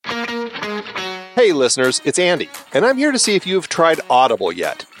Hey listeners, it's Andy, and I'm here to see if you've tried Audible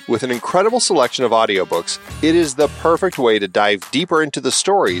yet. With an incredible selection of audiobooks, it is the perfect way to dive deeper into the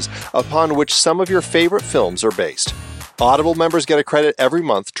stories upon which some of your favorite films are based. Audible members get a credit every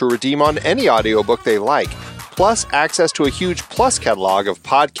month to redeem on any audiobook they like, plus access to a huge Plus catalog of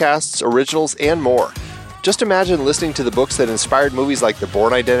podcasts, originals, and more. Just imagine listening to the books that inspired movies like The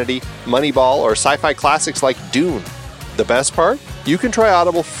Bourne Identity, Moneyball, or sci-fi classics like Dune. The best part? You can try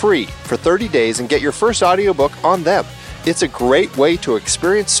Audible free for 30 days and get your first audiobook on them. It's a great way to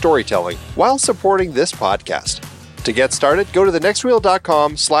experience storytelling while supporting this podcast. To get started, go to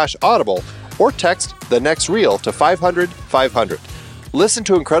thenextreel.com/audible or text The Next Reel to 500-500. Listen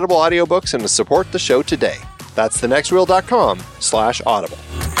to incredible audiobooks and support the show today. That's thenextreel.com/audible.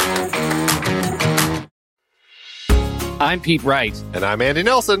 I'm Pete Wright. And I'm Andy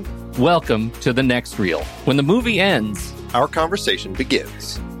Nelson. Welcome to The Next Reel. When the movie ends, our conversation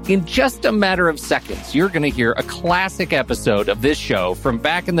begins. In just a matter of seconds, you're going to hear a classic episode of this show from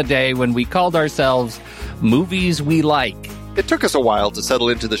back in the day when we called ourselves Movies We Like. It took us a while to settle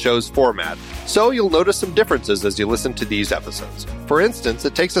into the show's format, so you'll notice some differences as you listen to these episodes. For instance,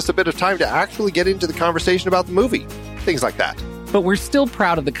 it takes us a bit of time to actually get into the conversation about the movie. Things like that. But we're still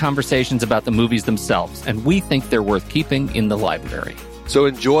proud of the conversations about the movies themselves, and we think they're worth keeping in the library. So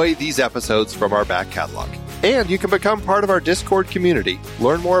enjoy these episodes from our back catalog. And you can become part of our Discord community,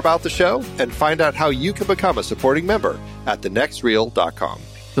 learn more about the show, and find out how you can become a supporting member at thenextreel.com.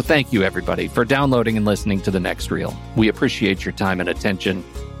 So thank you, everybody, for downloading and listening to The Next Reel. We appreciate your time and attention,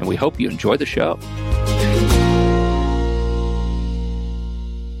 and we hope you enjoy the show.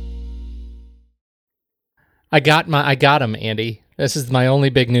 I got him, Andy. This is my only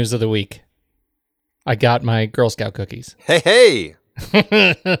big news of the week. I got my Girl Scout cookies. Hey!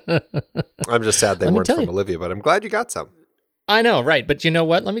 I'm just sad they weren't from you. Olivia, but I'm glad you got some. I know, right? But you know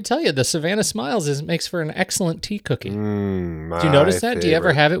what? Let me tell you, the Savannah Smiles makes for an excellent tea cookie. Do you notice that? Favorite. Do you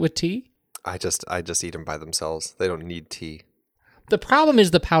ever have it with tea? I just eat them by themselves. They don't need tea. The problem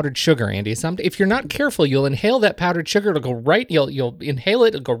is the powdered sugar, Andy. If you're not careful, you'll inhale that powdered sugar. It'll go right. You'll inhale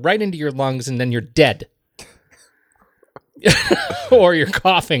it. It'll go right into your lungs, and then you're dead. Or you're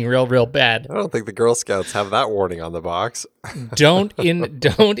coughing real bad. I don't think the Girl Scouts have that warning on the box. Don't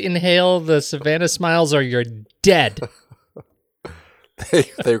inhale the Savannah Smiles, or you're dead.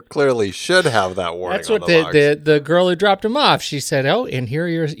 They clearly should have that warning. That's what on the box. the girl who dropped him off. She said, "Oh, and here are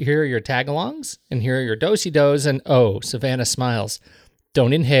your tagalongs, and here are your do-si-dos, and oh, Savannah Smiles.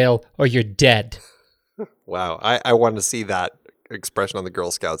 Don't inhale, or you're dead." Wow, I want to see that expression on the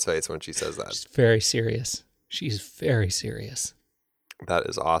Girl Scout's face when she says that. She's very serious. She's very serious. That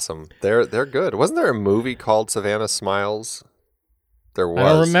is awesome. They're good. Wasn't there a movie called Savannah Smiles? There was. I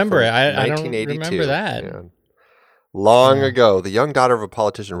don't remember it. I don't 1982. remember that. Yeah. Long ago, the young daughter of a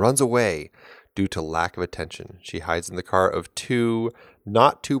politician runs away due to lack of attention. She hides in the car of two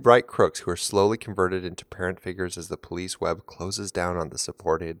not too bright crooks who are slowly converted into parent figures as the police web closes down on the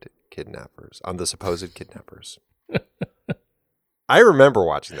supposed kidnappers. I remember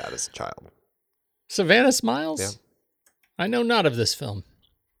watching that as a child. Savannah Smiles? Yeah. I know not of this film.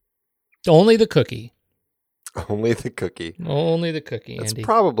 Only the cookie. Only the cookie. Only the cookie, That's Andy.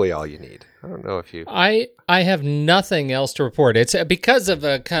 probably all you need. I don't know if you... I have nothing else to report. It's because of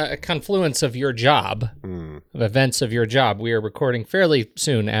a confluence of your job, of events of your job. We are recording fairly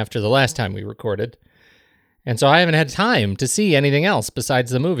soon after the last time we recorded. And so I haven't had time to see anything else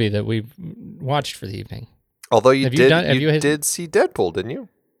besides the movie that we watched for the evening. Although you Have did see Deadpool, didn't you?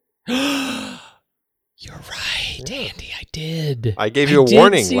 You're right, Andy. I did. I gave you a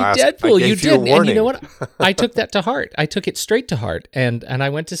warning see last. Deadpool. I You gave did, a warning. and you know what? I took that to heart. I took it straight to heart, and I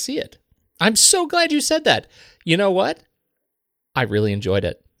went to see it. I'm so glad you said that. You know what? I really enjoyed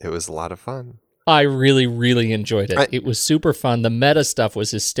it. It was a lot of fun. I really, really enjoyed it. It was super fun. The meta stuff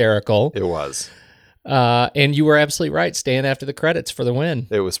was hysterical. It was. And you were absolutely right. Staying after the credits for the win.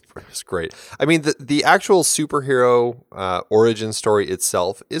 It was great. I mean, the actual superhero origin story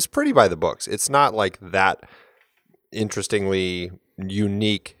itself is pretty by the books. It's not like that interestingly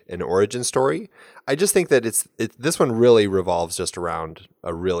unique an origin story. I just think that this one really revolves just around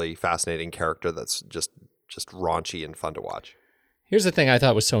a really fascinating character that's just raunchy and fun to watch. Here's the thing I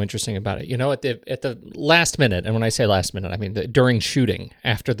thought was so interesting about it. You know, at the last minute, and when I say last minute, I mean during shooting,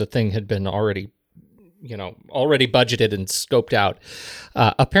 after the thing had been already budgeted and scoped out.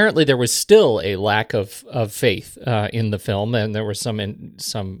 Apparently, there was still a lack of faith in the film, and there was some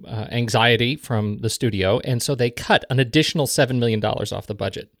anxiety from the studio, and so they cut an additional $7 million off the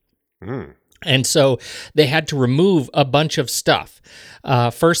budget. And so they had to remove a bunch of stuff.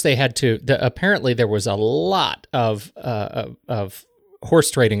 First, they had to. Apparently, there was a lot of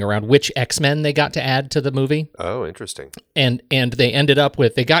horse trading around which X-Men they got to add to the movie. Oh, interesting. And they ended up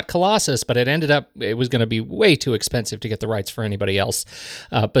with, they got Colossus, but it was going to be way too expensive to get the rights for anybody else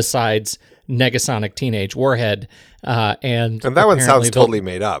besides Negasonic Teenage Warhead. And that one sounds totally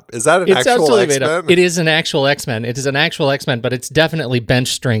made up. Is that an actual totally X-Men? It is an actual X-Men. It is an actual X-Men, but it's definitely bench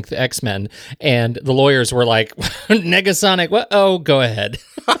strength X-Men. And the lawyers were like, Negasonic, what? Oh, go ahead.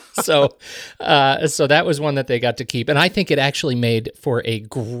 So that was one that they got to keep. And I think it actually made for a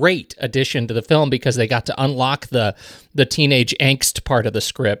great addition to the film because they got to unlock the teenage angst part of the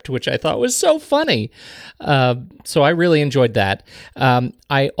script, which I thought was so funny. So I really enjoyed that.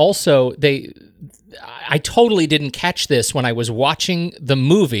 I totally didn't catch this when I was watching the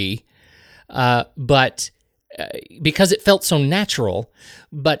movie, but because it felt so natural,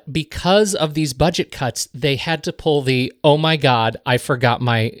 but because of these budget cuts, they had to pull the, oh my God, I forgot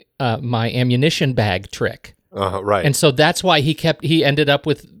my ammunition bag trick. Right. And so that's why he ended up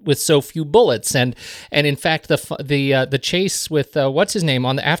with so few bullets. And in fact, the chase with what's his name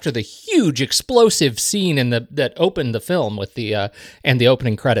after the huge explosive scene that opened the film with and the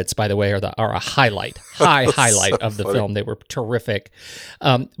opening credits, by the way, are a highlight of the film. They were terrific.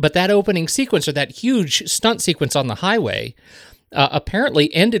 But that opening sequence, or that huge stunt sequence on the highway,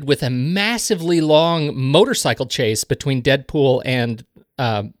 apparently ended with a massively long motorcycle chase between Deadpool and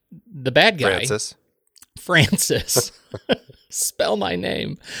the bad guy. Francis. Spell my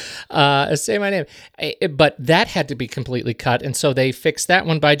name. Say my name. But that had to be completely cut, and so they fixed that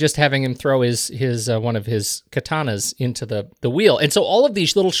one by just having him throw his one of his katanas into the wheel. And so all of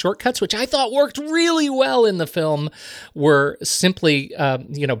these little shortcuts, which I thought worked really well in the film, were simply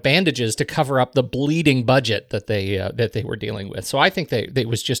bandages to cover up the bleeding budget that they were dealing with. So I think they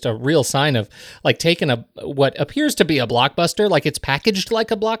was just a real sign of like taking what appears to be a blockbuster, like it's packaged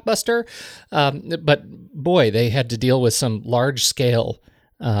like a blockbuster, but boy, they had to deal with some large scale,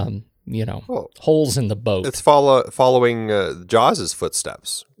 holes in the boat. It's following Jaws'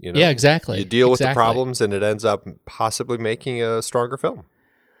 footsteps. Yeah, exactly. You deal with the problems, and it ends up possibly making a stronger film.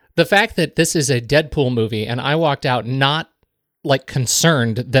 The fact that this is a Deadpool movie, and I walked out not like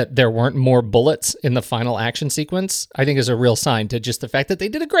concerned that there weren't more bullets in the final action sequence, I think is a real sign to just the fact that they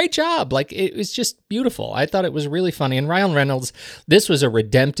did a great job. Like, it was just beautiful. I thought it was really funny. And Ryan Reynolds, this was a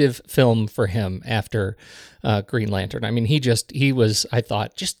redemptive film for him after Green Lantern. I mean, he was, I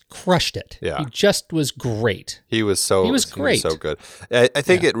thought, just crushed it. Yeah. He just was great. He was great. He was so good. I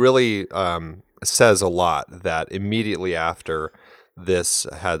think it really says a lot that immediately after this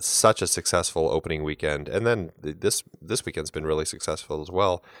had such a successful opening weekend, and then this weekend's been really successful as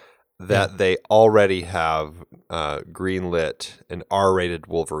well, that they already have greenlit an R-rated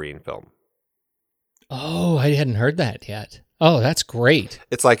Wolverine film. Oh, I hadn't heard that yet. Oh, that's great.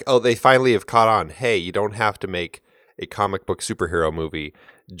 It's like, they finally have caught on. Hey, you don't have to make a comic book superhero movie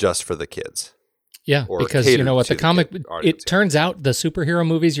just for the kids. Yeah, because you know what, it turns out the superhero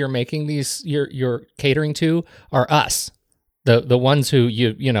movies you're making you're catering to are us. The ones who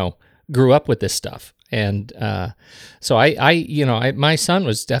you grew up with this stuff. And so my son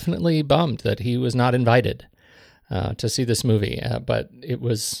was definitely bummed that he was not invited to see this movie, but it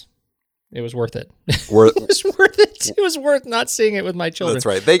was worth it. It was worth it. It was worth not seeing it with my children. That's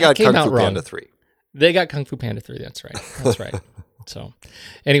right. They got Kung Fu Panda 3. They got Kung Fu Panda 3. That's right. So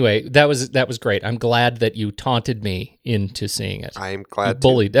anyway, that was great. I'm glad that you taunted me into seeing it. I'm glad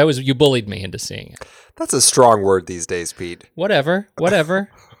you bullied me into seeing it. That's a strong word these days, Pete. Whatever.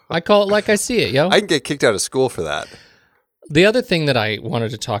 I call it like I see it, yo. I can get kicked out of school for that. The other thing that I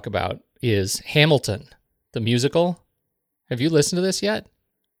wanted to talk about is Hamilton, the musical. Have you listened to this yet?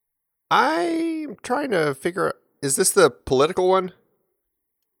 I'm trying to figure out, is this the political one?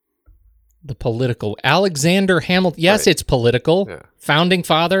 The political. Alexander Hamilton. Yes, right. It's political. Yeah. Founding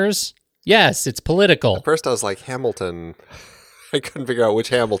Fathers. Yes, it's political. At first I was like, Hamilton. I couldn't figure out which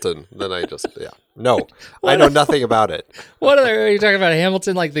Hamilton. Then I just, No, I know nothing about it. Are you talking about?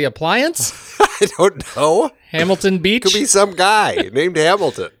 Hamilton, like the appliance? I don't know. Hamilton Beach? Could be some guy named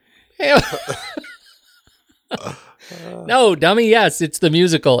Hamilton. No, dummy. Yes, it's the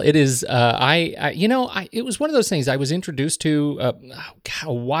musical. It is. It was one of those things I was introduced to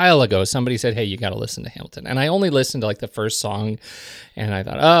a while ago. Somebody said, "Hey, you got to listen to Hamilton," and I only listened to like the first song, and I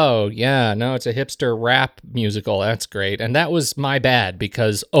thought, "Oh yeah, no, it's a hipster rap musical. That's great." And that was my bad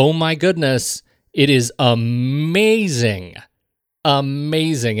because, oh my goodness, it is amazing, and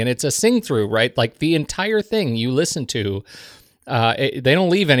it's a sing through, right? Like the entire thing you listen to. They don't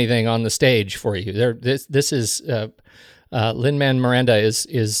leave anything on the stage for you. This is Lin-Manuel Miranda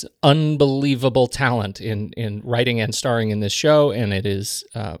is unbelievable talent in writing and starring in this show, and it is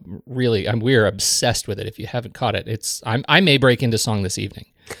really, we're obsessed with it. If you haven't caught it, I may break into song this evening.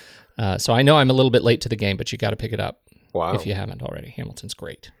 So I know I'm a little bit late to the game, but you got to pick it up. Wow. If you haven't already. Hamilton's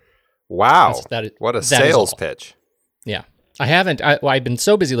great. Wow. What a sales pitch. Yeah. I haven't. I've been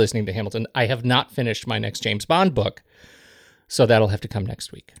so busy listening to Hamilton, I have not finished my next James Bond book, so that'll have to come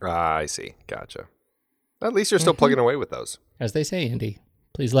next week. I see. Gotcha. At least you're still plugging away with those. As they say, Andy,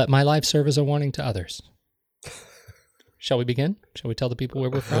 please let my life serve as a warning to others. Shall we begin? Shall we tell the people where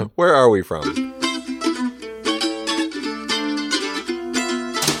we're from? Where are we from?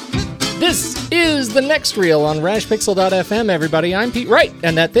 This is the Next Reel on RashPixel.fm, everybody. I'm Pete Wright,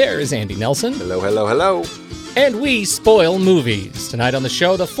 and that there is Andy Nelson. Hello, hello, hello. And we spoil movies. Tonight on the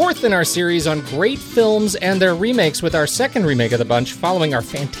show, the fourth in our series on great films and their remakes, with our second remake of the bunch following our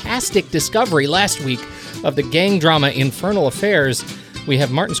fantastic discovery last week of the gang drama Infernal Affairs. We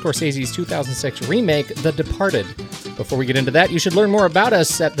have Martin Scorsese's 2006 remake, The Departed. Before we get into that, you should learn more about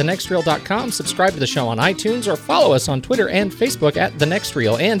us at thenextreel.com, subscribe to the show on iTunes, or follow us on Twitter and Facebook at The Next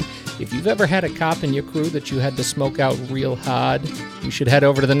Reel. And if you've ever had a cop in your crew that you had to smoke out real hard, you should head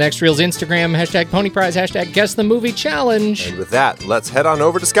over to The Next Reel's Instagram, #PonyPrize, #GuessTheMovieChallenge. And with that, let's head on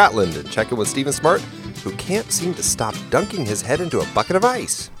over to Scotland and check in with Stephen Smart, who can't seem to stop dunking his head into a bucket of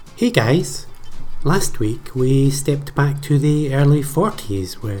ice. Hey guys. Last week we stepped back to the early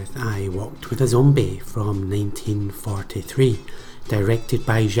 40s with I Walked with a Zombie from 1943, directed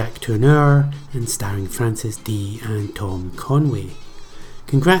by Jacques Tourneur and starring Francis D. and Tom Conway.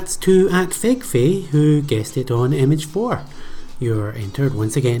 Congrats to @FegFay who guessed it on Image 4. You're entered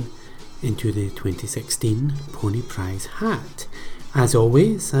once again into the 2016 Pony Prize hat. As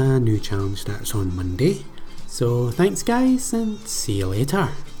always, a new challenge starts on Monday. So thanks guys, and see you later.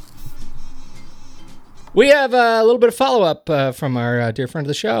 We have a little bit of follow-up from our dear friend of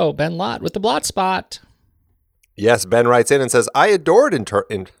the show, Ben Lott, with the Blot Spot. Yes, Ben writes in and says, I adored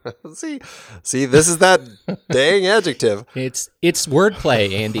See, this is that dang adjective. It's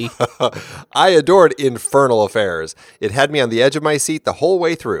wordplay, Andy. I adored Infernal Affairs. It had me on the edge of my seat the whole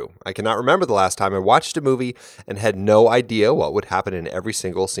way through. I cannot remember the last time I watched a movie and had no idea what would happen in every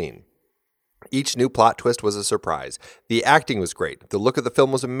single scene. Each new plot twist was a surprise. The acting was great. The look of the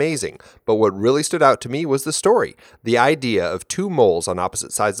film was amazing. But what really stood out to me was the story. The idea of two moles on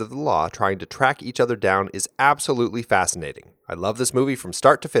opposite sides of the law trying to track each other down is absolutely fascinating. I love this movie from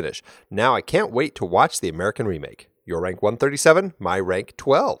start to finish. Now I can't wait to watch the American remake. Your rank 137, my rank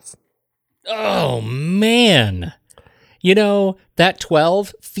 12. Oh, man. You know, that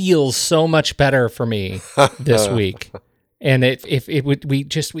 12 feels so much better for me this week. And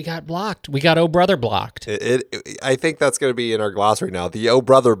we got blocked. We got Oh Brother blocked. I think that's going to be in our glossary now. The Oh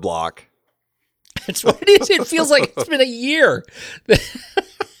Brother block. That's what it is. It feels like it's been a year. It's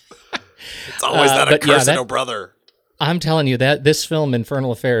always that accursed Oh Brother. I'm telling you that this film,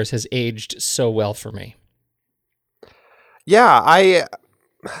 Infernal Affairs, has aged so well for me. Yeah,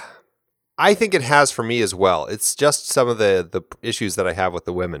 I think it has for me as well. It's just some of the issues that I have with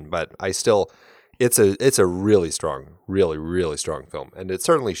the women, but I still. It's a really strong, really, really strong film, and it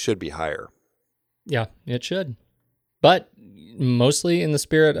certainly should be higher. Yeah, it should. But mostly in the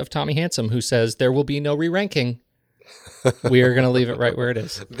spirit of Tommy Handsome, who says there will be no re-ranking. We are going to leave it right where it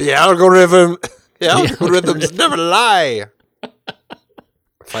is. The algorithms never lie.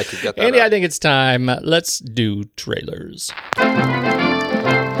 If I could get that Andy, out. I think it's time. Let's do trailers.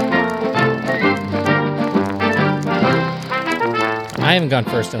 I haven't gone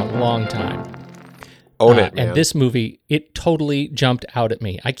first in a long time. Own it, man. And this movie, it totally jumped out at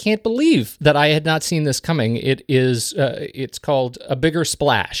me. I can't believe that I had not seen this coming. It's called A Bigger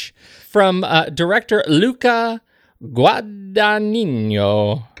Splash, from director Luca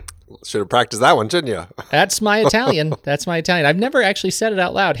Guadagnino. Should have practiced that one, shouldn't you? That's my Italian. I've never actually said it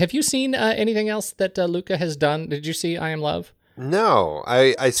out loud. Have you seen anything else that Luca has done? Did you see I Am Love? No,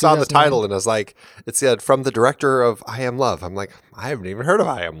 I saw the title and I was like, it said from the director of I Am Love. I'm like, I haven't even heard of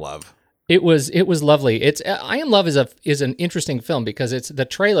I Am Love. It was lovely. It's I Am Love is an interesting film because it's the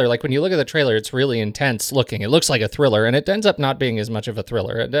trailer. Like when you look at the trailer, it's really intense looking. It looks like a thriller, and it ends up not being as much of a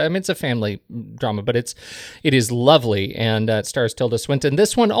thriller. I mean, it's a family drama, but it is lovely, and it stars Tilda Swinton.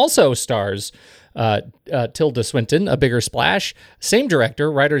 This one also stars Tilda Swinton, A Bigger Splash. Same director,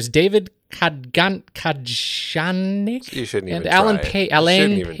 writers David Kajganik You shouldn't even and try.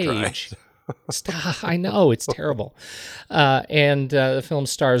 Alan Page. Stop. I know, it's terrible. And the film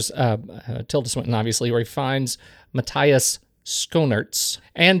stars Tilda Swinton, obviously, where he finds Matthias Schoenaerts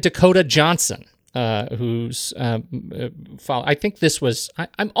and Dakota Johnson. who's I think this was.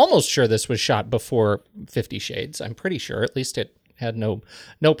 I'm almost sure this was shot before 50 Shades. I'm pretty sure. At least it had no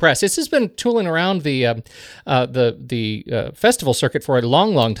press. This has been tooling around the festival circuit for a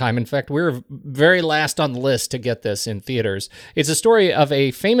long time. In fact, we're very last on the list to get this in theaters. It's a story of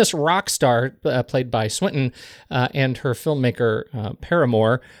a famous rock star played by Swinton and her filmmaker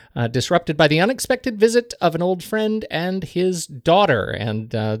Paramore, disrupted by the unexpected visit of an old friend and his daughter,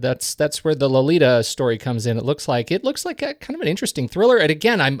 and that's where the Lolita story comes in. It looks like a kind of an interesting thriller. And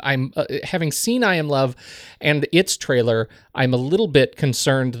again, I'm having seen I Am Love and its trailer, I'm a little bit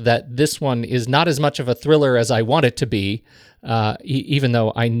concerned that this one is not as much of a thriller as I want it to be, even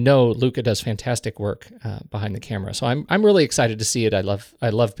though I know Luca does fantastic work behind the camera. So I'm really excited to see it. I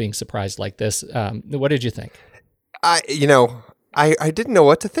love being surprised like this. What did you think? I didn't know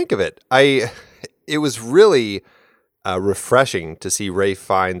what to think of it. It was really refreshing to see Ralph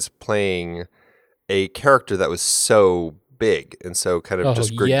Fiennes playing a character that was so big and so kind of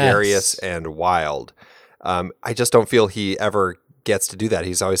just gregarious and wild. I just don't feel he ever gets to do that.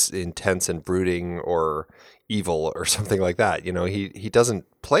 He's always intense and brooding or evil or something like that. He doesn't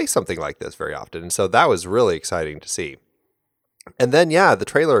play something like this very often. And so that was really exciting to see. And then, the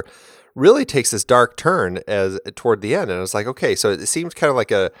trailer really takes this dark turn toward the end. And I was like, okay, so it seems kind of like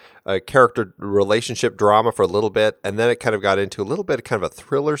a character relationship drama for a little bit. And then it kind of got into a little bit of kind of a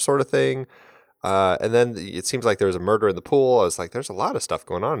thriller sort of thing. And then it seems like there was a murder in the pool. I was like, there's a lot of stuff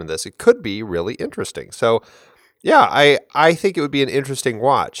going on in this. It could be really interesting. So, I think it would be an interesting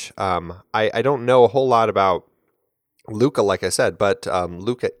watch. I don't know a whole lot about Luca, like I said, but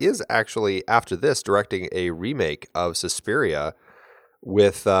Luca is actually, after this, directing a remake of Suspiria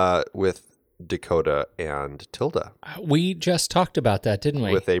with Dakota and Tilda. We just talked about that, didn't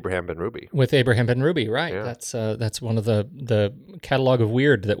we? With Abraham Benrubi. With Abraham Benrubi, right. Yeah. That's one of the catalog of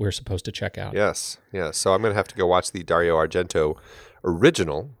weird that we're supposed to check out. Yes. So I'm going to have to go watch the Dario Argento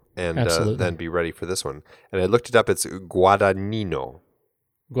original and then be ready for this one. And I looked it up. It's Guadagnino.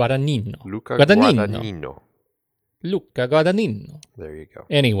 Luca Guadagnino. Luca Guadagnino. There you go.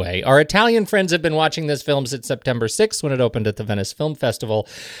 Anyway, our Italian friends have been watching this film since September 6th when it opened at the Venice Film Festival,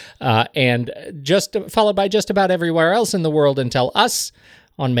 and just followed by just about everywhere else in the world until us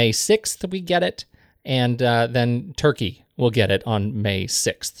on May 6th we get it, and then Turkey will get it on May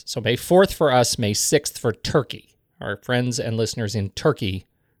 6th. So May 4th for us, May 6th for Turkey. Our friends and listeners in Turkey,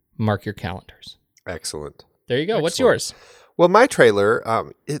 mark your calendars. Excellent. There you go. Excellent. What's yours? Well, my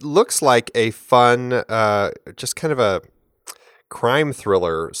trailer, it looks like a fun, just kind of a crime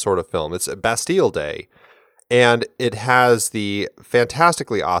thriller sort of film. It's Bastille Day, and it has the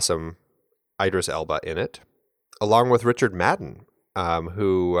fantastically awesome Idris Elba in it, along with Richard Madden,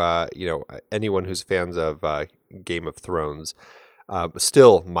 who, anyone who's fans of Game of Thrones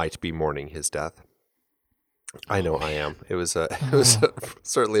still might be mourning his death. I know I am. It was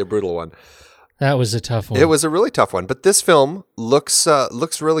certainly a brutal one. That was a tough one. It was a really tough one, but this film looks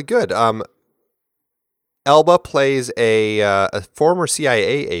really good. Elba plays a former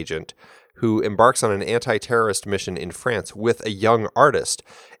CIA agent who embarks on an anti-terrorist mission in France with a young artist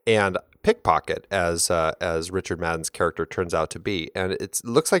and pickpocket, as Richard Madden's character turns out to be. And it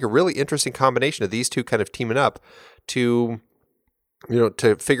looks like a really interesting combination of these two kind of teaming up to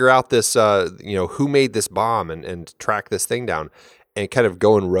figure out this, who made this bomb and track this thing down. And kind of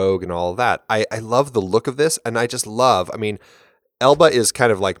going rogue and all of that. I love the look of this, and I just love, Elba is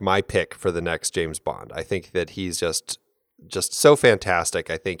kind of like my pick for the next James Bond. I think that he's just so fantastic.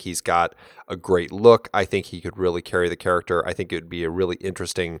 I think he's got a great look. I think he could really carry the character. I think it would be a really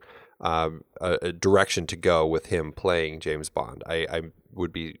interesting a direction to go with him playing James Bond. I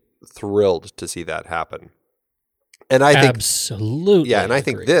would be thrilled to see that happen. And I think absolutely, and I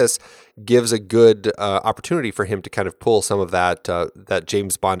think this gives a good opportunity for him to kind of pull some of that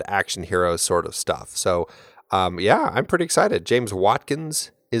James Bond action hero sort of stuff. So, I'm pretty excited. James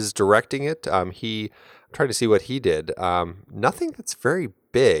Watkins is directing it. I'm trying to see what he did. Nothing that's very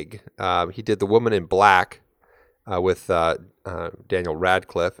big. He did The Woman in Black with Daniel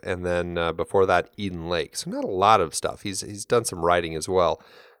Radcliffe, and then before that, Eden Lake. So not a lot of stuff. He's done some writing as well.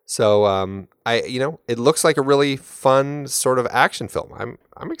 So it looks like a really fun sort of action film.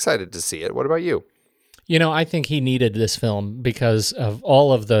 I'm excited to see it. What about you? I think he needed this film because of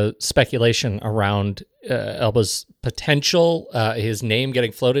all of the speculation around Elba's potential, his name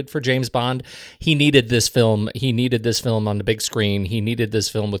getting floated for James Bond. He needed this film. He needed this film on the big screen. He needed this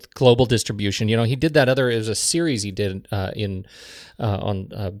film with global distribution. He did that it was a series he did on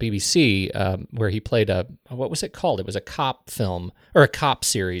BBC where he played what was it called? It was a cop film or a cop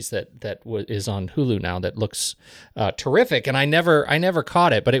series that is on Hulu now that looks terrific. And I never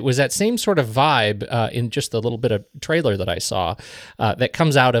caught it, but it was that same sort of vibe in just the little bit of trailer that I saw that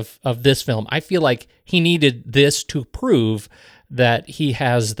comes out of this film. I feel like he needed this to prove that he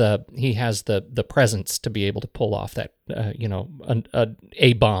has the presence to be able to pull off that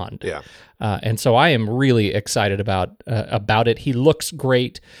a Bond. Yeah. And so I am really excited about it. He looks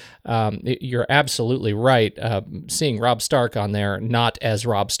great. You're absolutely right. Seeing Rob Stark on there, not as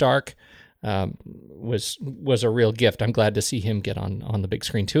Rob Stark, was a real gift. I'm glad to see him get on the big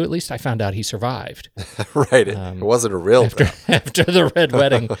screen too. At least I found out he survived. Right. It wasn't a real after the Red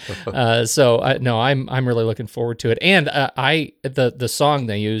Wedding. I'm really looking forward to it. And the song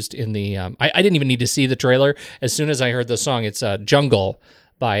they used in the I didn't even need to see the trailer. As soon as I heard the song, it's Jungle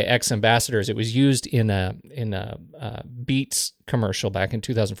by X Ambassadors. It was used in a Beats commercial back in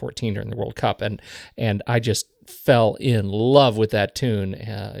 2014 during the World Cup, and I just fell in love with that tune.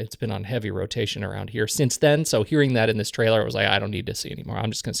 It's been on heavy rotation around here since then. So hearing that in this trailer, I was like, I don't need to see anymore.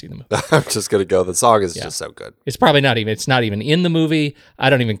 I'm just going to see the movie. I'm just going to go. The song is just so good. It's probably not even. It's not even in the movie. I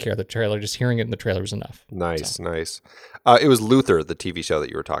don't even care the trailer. Just hearing it in the trailer was enough. Nice. It was Luther, the TV show that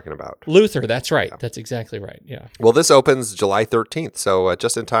you were talking about. Luther, that's right. Yeah. That's exactly right. Yeah. Well, this opens July 13th, so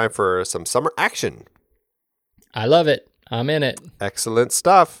just in time for some summer action. I love it. I'm in it. Excellent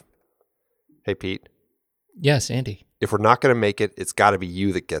stuff. Hey, Pete. Yes, Andy. If we're not going to make it, it's got to be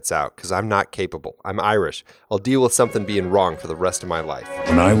you that gets out, because I'm not capable. I'm Irish. I'll deal with something being wrong for the rest of my life.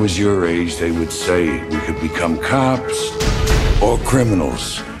 When I was your age, they would say we could become cops or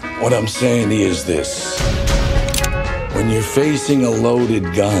criminals. What I'm saying is this. When you're facing a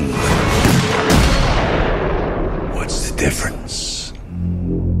loaded gun, what's the difference?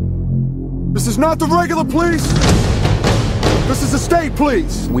 This is not the regular police. This is the state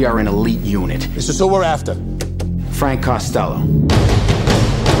police. We are an elite unit. This is who we're after. Frank Costello.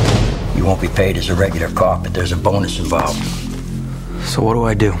 You won't be paid as a regular cop, but there's a bonus involved. So what do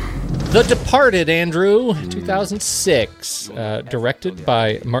I do? The Departed, Andrew, 2006, directed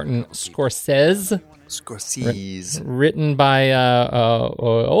by Martin Scorsese. Written by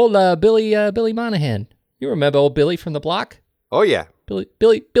old Billy Monahan. You remember old Billy from the block? Oh yeah,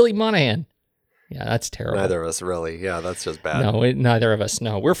 Billy Monahan. Yeah, that's terrible. Neither of us really. Yeah, that's just bad. No, neither of us.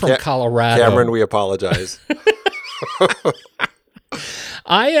 No, we're from Colorado. Cameron, we apologize.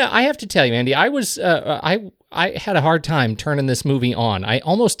 I have to tell you, Andy, I had a hard time turning this movie on. I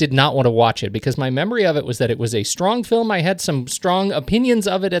almost did not want to watch it because my memory of it was that it was a strong film. I had some strong opinions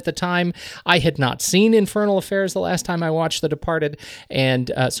of it at the time. I had not seen Infernal Affairs the last time I watched The Departed, and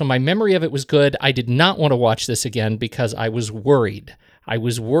so my memory of it was good. I did not want to watch this again because I was worried. I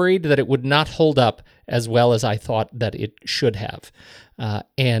was worried that it would not hold up as well as I thought that it should have.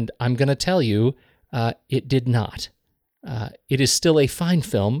 And I'm going to tell you, it did not. It is still a fine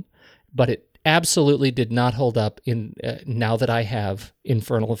film, but it absolutely did not hold up in now that I have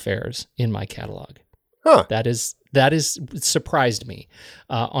Infernal Affairs in my catalog. Huh. That is surprised me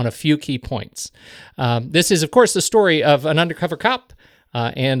on a few key points. This is, of course, the story of an undercover cop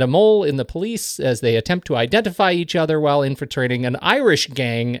and a mole in the police as they attempt to identify each other while infiltrating an Irish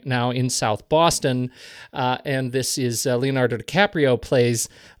gang now in South Boston. And this is Leonardo DiCaprio plays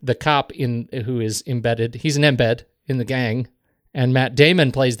the cop who is embedded. He's an embed in the gang. And Matt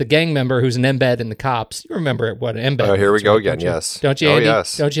Damon plays the gang member who's an embed in the cops. You remember what an embed is. Oh, here we go again, don't yes. Don't you, Andy? Oh,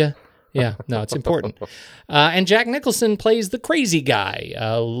 yes. Don't you? Yeah, no, it's important. And Jack Nicholson plays the crazy guy,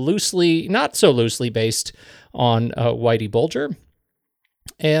 not so loosely based on Whitey Bulger.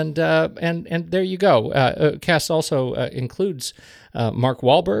 And there you go. Cast also includes Mark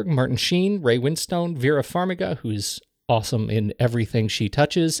Wahlberg, Martin Sheen, Ray Winstone, Vera Farmiga, who's awesome in everything she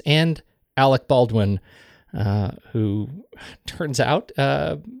touches, and Alec Baldwin, who turns out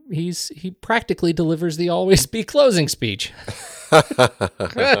he practically delivers the Always Be closing speech.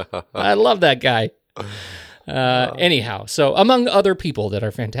 I love that guy. Anyhow, so among other people that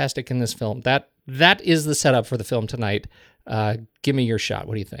are fantastic in this film, that is the setup for the film tonight. Give me your shot.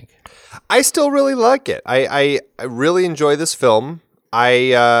 What do you think? I still really like it. I really enjoy this film.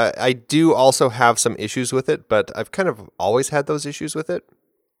 I do also have some issues with it, but I've kind of always had those issues with it.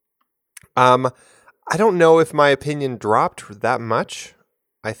 I don't know if my opinion dropped that much.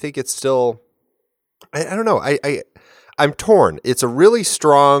 I think it's still, I don't know. I'm torn. It's a really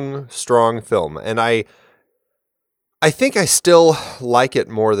strong film, and I think I still like it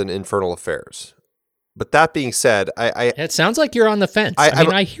more than Infernal Affairs. But that being said, it sounds like you're on the fence.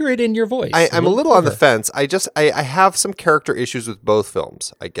 I hear it in your voice. I'm a little on the fence. I have some character issues with both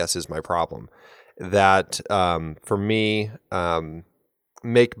films, I guess is my problem. That, for me,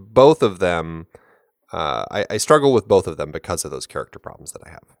 make both of them, I struggle with both of them because of those character problems that I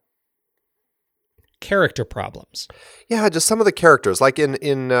have. Character problems. Yeah, just some of the characters. Like in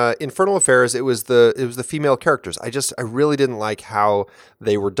Infernal Affairs, it was the female characters. I really didn't like how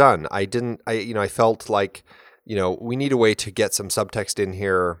they were done. I felt like, we need a way to get some subtext in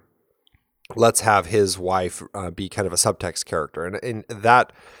here. Let's have his wife be kind of a subtext character, and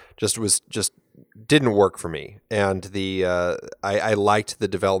that just didn't work for me. And I liked the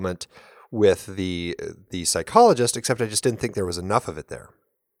development with the psychologist, except I just didn't think there was enough of it there.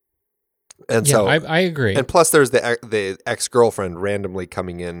 And so I agree. And plus, there's the ex-girlfriend randomly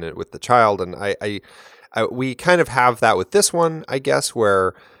coming in with the child, and we kind of have that with this one, I guess,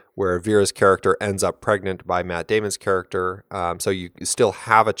 where Vera's character ends up pregnant by Matt Damon's character. So you still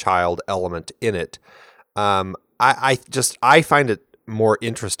have a child element in it. I find it more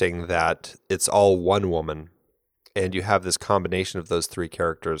interesting that it's all one woman, and you have this combination of those three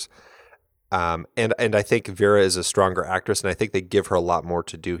characters. And I think Vera is a stronger actress, and I think they give her a lot more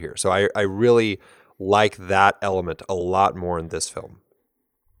to do here. So I really like that element a lot more in this film.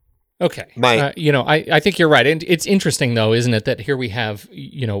 Okay. I think you're right. And it's interesting, though, isn't it, that here we have,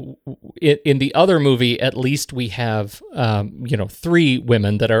 in the other movie, at least we have, three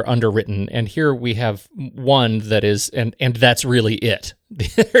women that are underwritten. And here we have one that is, and that's really it.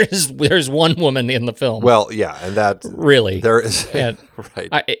 There's one woman in the film. Well, yeah, and that really there is and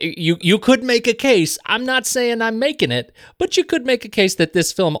right. You could make a case. I'm not saying I'm making it, but you could make a case that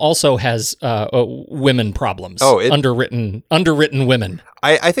this film also has women problems. Underwritten women.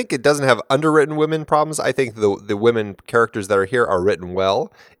 I think it doesn't have underwritten women problems. I think the women characters that are here are written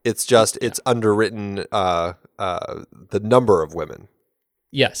well. It's just it's underwritten the number of women.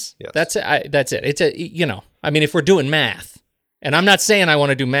 Yes. That's it. It's if we're doing math. And I'm not saying I want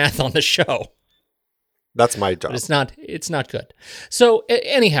to do math on the show. That's my job. But it's not good. So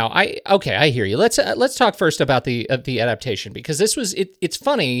anyhow, I hear you. Let's talk first about the adaptation, because this was it's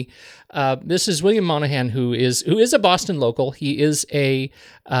funny. This is William Monahan, who is a Boston local. He is he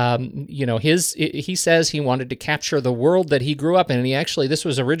says he wanted to capture the world that he grew up in, and this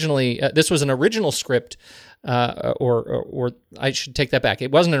was an original script. Or I should take that back.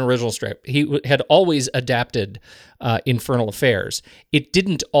 It wasn't an original script. He had always adapted Infernal Affairs. It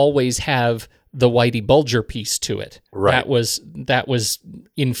didn't always have the Whitey Bulger piece to it. Right. That was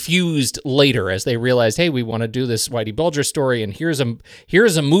infused later as they realized, hey, we want to do this Whitey Bulger story, and here's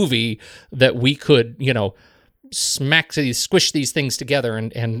a movie that we could, squish these things together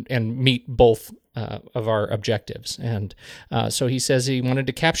and meet both of our objectives. And so he says he wanted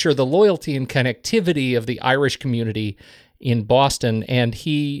to capture the loyalty and connectivity of the Irish community in Boston. And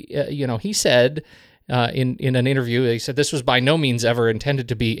he said in an interview, he said this was by no means ever intended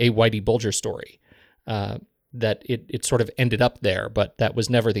to be a Whitey Bulger story. That it sort of ended up there, but that was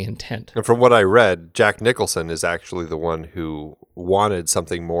never the intent. And from what I read, Jack Nicholson is actually the one who wanted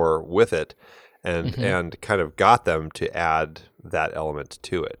something more with it, and kind of got them to add that element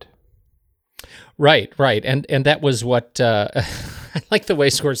to it. Right, and that was what I like the way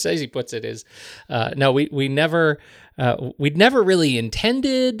Scorsese puts it is, no, we never really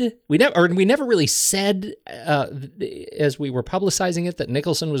intended, we never really said as we were publicizing it that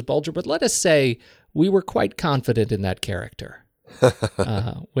Nicholson was Bulger, but let us say we were quite confident in that character.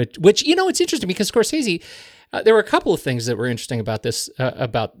 Which it's interesting because Scorsese, there were a couple of things that were interesting about this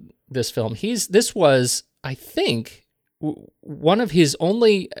film. This was, I think, one of his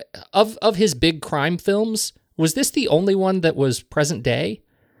only of his big crime films. Was this the only one that was present day?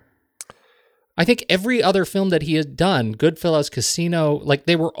 I think every other film that he had done, Goodfellas, Casino, like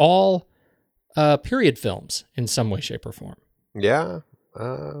they were all period films in some way, shape, or form. Yeah,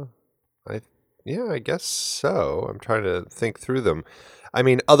 I guess so. I'm trying to think through them. I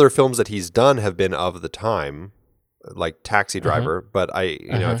mean, other films that he's done have been of the time, like Taxi Driver. But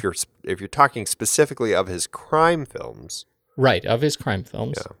if you're talking specifically of his crime films, right, of his crime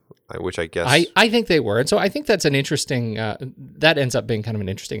films, yeah, which I guess I think they were, and so I think that's an interesting. That ends up being kind of an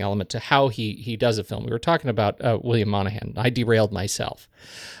interesting element to how he does a film. We were talking about William Monahan. I derailed myself,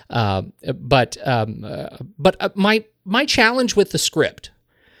 but my challenge with the script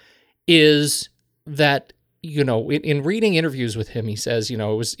is that, in reading interviews with him, he says, he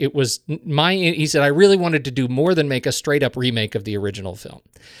said, I really wanted to do more than make a straight up remake of the original film.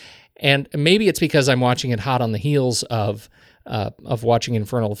 And maybe it's because I'm watching it hot on the heels of watching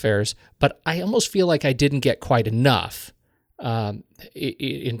Infernal Affairs, but I almost feel like I didn't get quite enough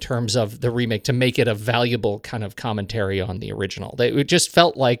in terms of the remake to make it a valuable kind of commentary on the original. It just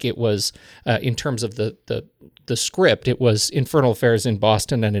felt like it was, in terms of the script, it was Infernal Affairs in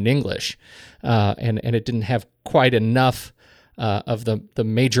Boston and in English, and it didn't have quite enough of the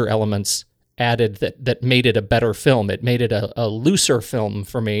major elements added that made it a better film. It made it a looser film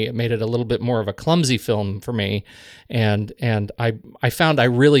for me. It made it a little bit more of a clumsy film for me, and I found I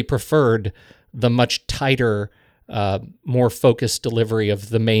really preferred the much tighter, more focused delivery of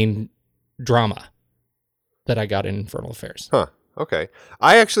the main drama that I got in Infernal Affairs. Huh. Okay.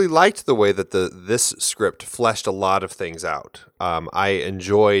 I actually liked the way that this script fleshed a lot of things out. I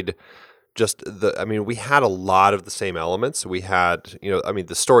enjoyed we had a lot of the same elements. We had,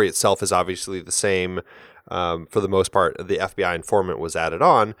 the story itself is obviously the same. For the most part, the FBI informant was added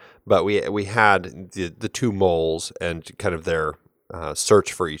on, but we had the two moles and kind of their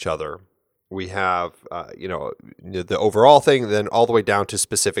search for each other. We have, the overall thing, then all the way down to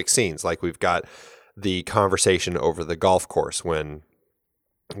specific scenes. Like we've got the conversation over the golf course when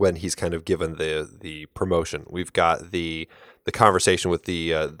he's kind of given the promotion. We've got the conversation with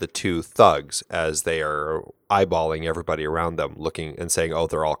the two thugs as they are eyeballing everybody around them, looking and saying, "Oh,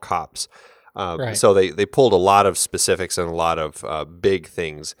 they're all cops." Right. So they pulled a lot of specifics and a lot of big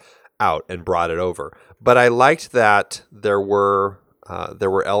things out and brought it over. But I liked that there were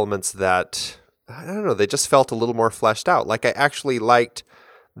elements that, I don't know, they just felt a little more fleshed out. Like I actually liked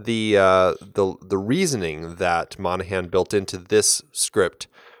the reasoning that Monahan built into this script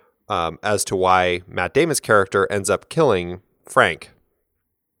as to why Matt Damon's character ends up killing Frank.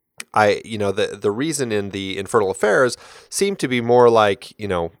 The reason in the Infernal Affairs seemed to be more like,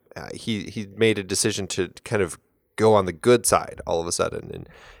 he made a decision to kind of go on the good side all of a sudden,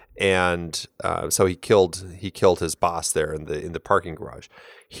 and so he killed his boss there in the parking garage.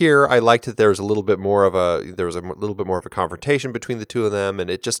 Here, I liked that there was a little bit more of a confrontation between the two of them, and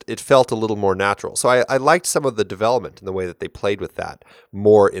it felt a little more natural. So I liked some of the development and the way that they played with that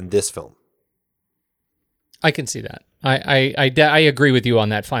more in this film. I can see that. I agree with you on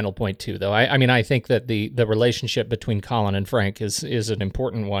that final point too, though. I think that the relationship between Colin and Frank is an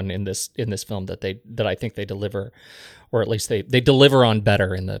important one in this film that I think they deliver, or at least they deliver on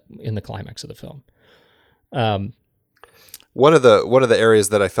better in the climax of the film. One of the areas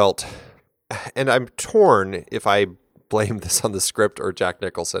that I felt, and I'm torn if I blame this on the script or Jack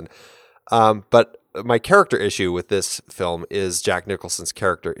Nicholson, but my character issue with this film is Jack Nicholson's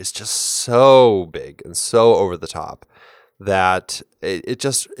character is just so big and so over the top that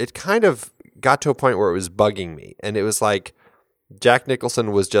it kind of got to a point where it was bugging me. And it was like Jack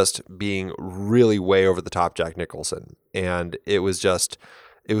Nicholson was just being really way over the top Jack Nicholson. And it was just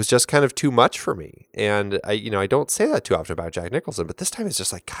kind of too much for me. And I don't say that too often about Jack Nicholson, but this time it's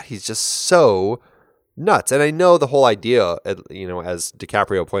just like, God, he's just so nuts. And I know the whole idea, as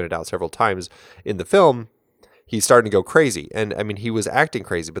DiCaprio pointed out several times in the film, he's starting to go crazy. And I mean, he was acting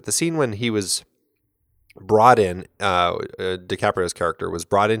crazy, but the scene when he was brought in, DiCaprio's character was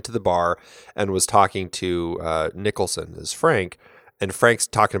brought into the bar and was talking to Nicholson as Frank, and Frank's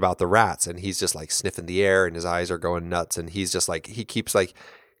talking about the rats, and he's just like sniffing the air and his eyes are going nuts, and he's just like, he keeps like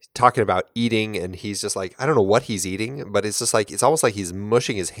talking about eating, and he's just like, I don't know what he's eating, but it's just like, it's almost like he's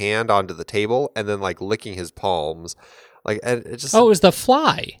mushing his hand onto the table and then like licking his palms. Like, and it just... Oh, it was the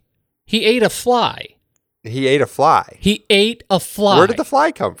fly. He ate a fly. He ate a fly. He ate a fly. Where did the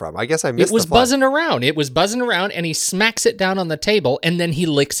fly come from? I guess I missed the fly. It was buzzing around. It was buzzing around, and he smacks it down on the table, and then he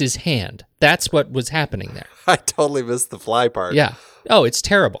licks his hand. That's what was happening there. I totally missed the fly part. Yeah. Oh, it's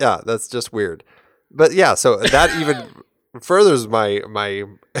terrible. Yeah, that's just weird. But yeah, so that even furthers my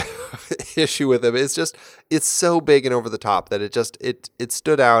issue with him. It's so big and over the top that it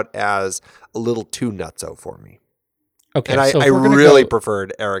stood out as a little too nutso for me. Okay, and I really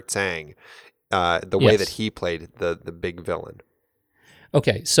preferred Eric Tsang. The way that he played the big villain.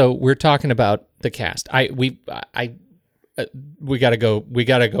 Okay, so we're talking about the cast. We got to go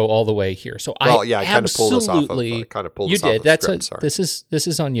all the way here. So I kind of pulled us off of you did. Off that's script, sorry. This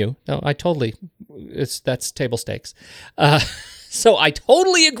is on you. No, that's table stakes. So I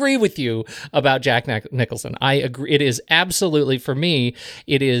totally agree with you about Jack Nicholson. I agree. It is absolutely, for me,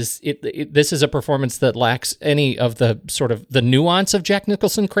 this is a performance that lacks any of the sort of the nuance of Jack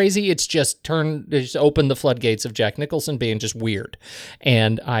Nicholson crazy. It's just opened the floodgates of Jack Nicholson being just weird.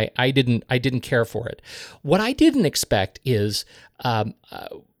 And I didn't care for it. What I didn't expect is,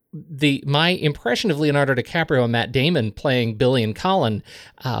 my impression of Leonardo DiCaprio and Matt Damon playing Billy and Colin.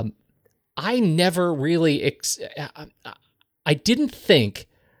 I never really, I didn't think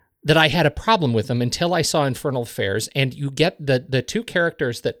that I had a problem with them until I saw Infernal Affairs, and you get the two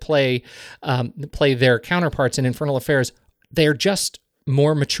characters that play their counterparts in Infernal Affairs they're just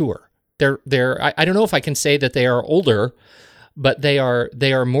more mature. I don't know if I can say that they are older, but they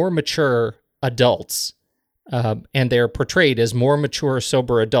are more mature adults, and they are portrayed as more mature,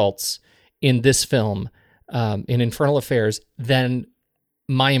 sober adults in this film, in Infernal Affairs, than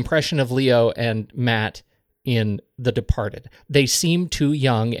my impression of Leo and Matt in The Departed. They seem too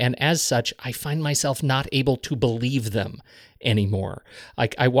young, and as such, I find myself not able to believe them anymore.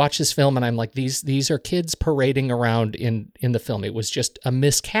 Like, I watch this film and I'm like, these are kids parading around in the film. It was just a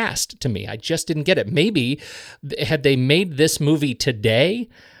miscast to me. I just didn't get it. Maybe had they made this movie today,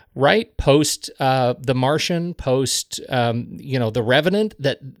 right, post The Martian, post The Revenant,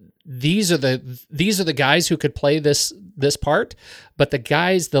 that these are the guys who could play this part, but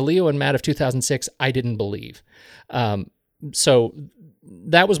the Leo and Matt of 2006, I didn't believe. So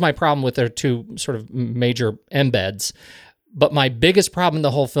that was my problem with their two sort of major embeds. But my biggest problem in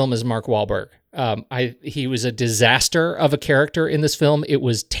the whole film is Mark Wahlberg. He was a disaster of a character in this film. It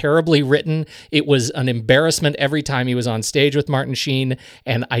was terribly written. It was an embarrassment every time he was on stage with Martin Sheen,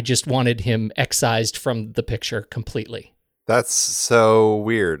 and I just wanted him excised from the picture completely. That's so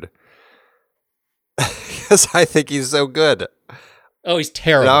weird. Because I think he's so good. Oh, he's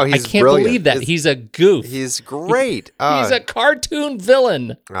terrible. No, he's I can't brilliant. believe that. He's a goof. He's great. He's a cartoon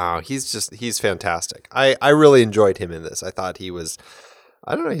villain. Oh, he's fantastic. I really enjoyed him in this. I thought he was,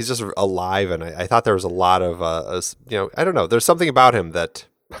 I don't know, he's just alive, and I thought there was a lot of, I don't know, there's something about him that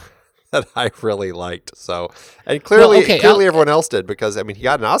I really liked. So, and clearly everyone else did, because, I mean, he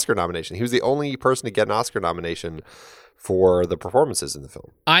got an Oscar nomination. He was the only person to get an Oscar nomination for the performances in the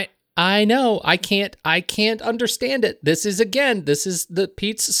film. I know. I can't understand it. This is the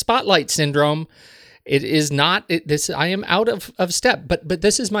Pete's Spotlight syndrome. It is not this. I am out of step. But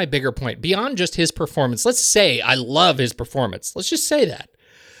this is my bigger point. Beyond just his performance, let's say I love his performance. Let's just say that.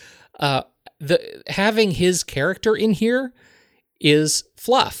 Having his character in here is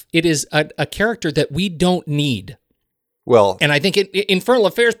fluff. It is a character that we don't need. Well, and I think Infernal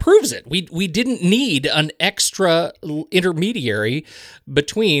Affairs proves it. We didn't need an extra intermediary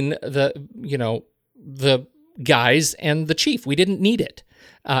between the guys and the chief. We didn't need it,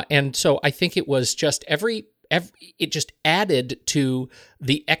 and so I think it was just it just added to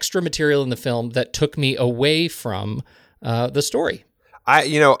the extra material in the film that took me away from the story.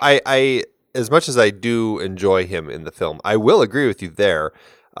 I as much as I do enjoy him in the film, I will agree with you there.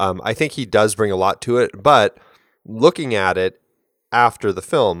 I think he does bring a lot to it, but looking at it after the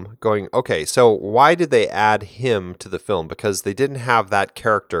film, going, okay, so why did they add him to the film? Because they didn't have that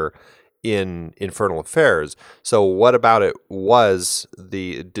character in Infernal Affairs. So what about it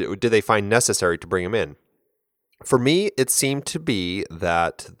did they find necessary to bring him in? For me, it seemed to be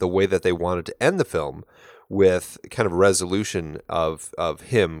that the way that they wanted to end the film, with kind of resolution of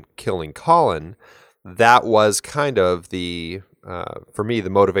him killing Colin, that was kind of for me,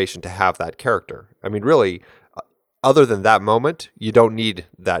 the motivation to have that character. I mean, really, other than that moment, you don't need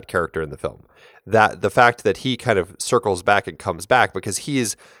that character in the film. That the fact that he kind of circles back and comes back, because he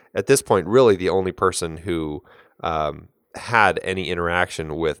is at this point really the only person who had any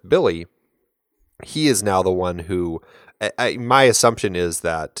interaction with Billy. He is now the one who. My assumption is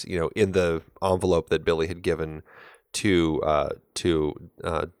that, in the envelope that Billy had given to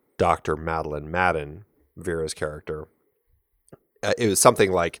Dr. Madeline Madden, Vera's character, it was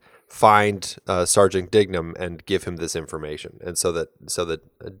something like, find Sergeant Dignam and give him this information, and so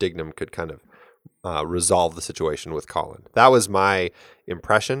that Dignam could kind of resolve the situation with Colin. That was my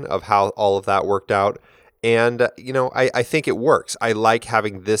impression of how all of that worked out, and I think it works. I like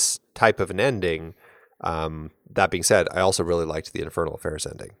having this type of an ending. That being said, I also really liked the Infernal Affairs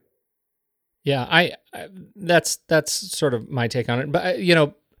ending. Yeah, I that's sort of my take on it. But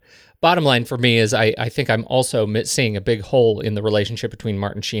bottom line for me is I think I'm also seeing a big hole in the relationship between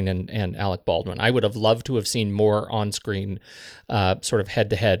Martin Sheen and Alec Baldwin. I would have loved to have seen more on-screen sort of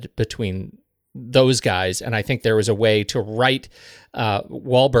head-to-head between those guys, and I think there was a way to write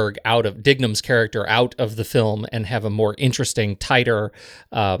Wahlberg out of Dignam's character out of the film and have a more interesting, tighter,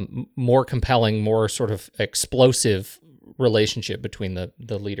 more compelling, more sort of explosive relationship between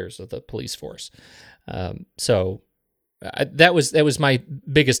the leaders of the police force. That was my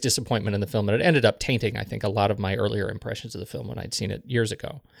biggest disappointment in the film, and it ended up tainting, I think, a lot of my earlier impressions of the film when I'd seen it years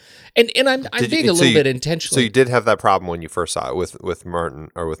ago. And I'm being a little bit intentional. So you did have that problem when you first saw it with Martin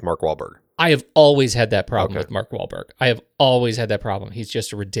or with Mark Wahlberg. I have always had that problem with Mark Wahlberg. I have always had that problem. He's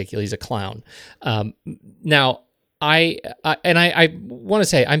just he's a clown. Now, I want to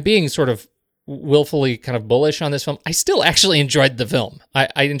say I'm being sort of willfully kind of bullish on this film. I still actually enjoyed the film.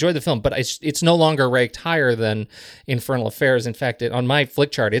 I enjoyed the film, but it's no longer ranked higher than Infernal Affairs. In fact, on my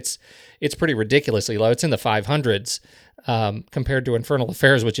Flick chart, it's pretty ridiculously low. It's in the 500s. compared to Infernal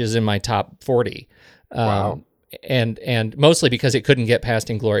Affairs, which is in my top 40. Wow. And mostly because it couldn't get past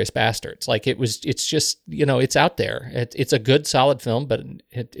Inglourious Bastards. Like it's just, it's out there. It's a good, solid film, but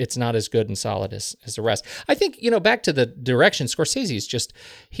it's not as good and solid as the rest. I think, back to the direction, Scorsese is just,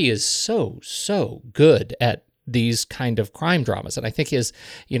 he is so good at these kind of crime dramas. And I think his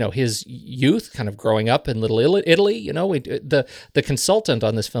youth kind of growing up in Little Italy, the consultant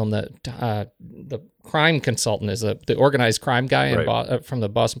on this film, the crime consultant is the organized crime guy Right. from the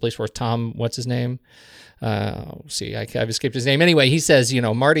Boston Police Force, Tom, what's his name? I've escaped his name. Anyway, he says,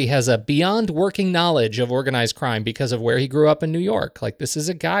 Marty has a beyond working knowledge of organized crime because of where he grew up in New York. Like, this is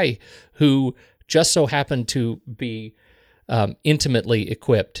a guy who just so happened to be intimately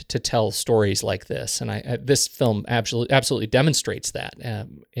equipped to tell stories like this. And this film absolutely demonstrates that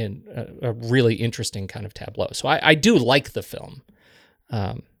in a really interesting kind of tableau. So I do like the film.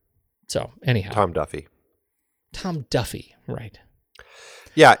 So anyhow. Tom Duffy. Tom Duffy, right.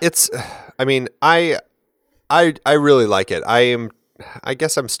 Yeah, I really like it. I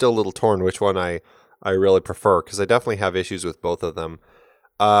guess I'm still a little torn which one I really prefer, because I definitely have issues with both of them.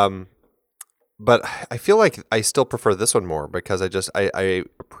 But I feel like I still prefer this one more because I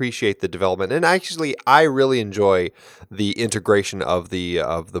appreciate the development, and actually I really enjoy the integration of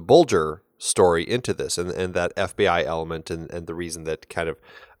the Bulger story into this, and that FBI element, and the reason that kind of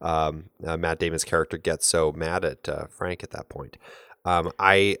Matt Damon's character gets so mad at Frank at that point.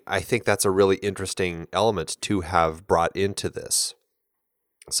 I think that's a really interesting element to have brought into this.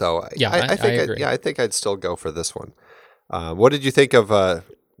 So yeah, I agree. I think I'd still go for this one. What did you think of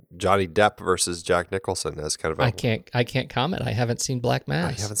Johnny Depp versus Jack Nicholson as kind of I can't comment. I haven't seen Black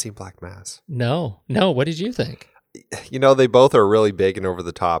Mass. You haven't seen Black Mass? No. What did you think? They both are really big and over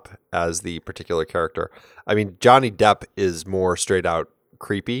the top as the particular character. I mean, Johnny Depp is more straight out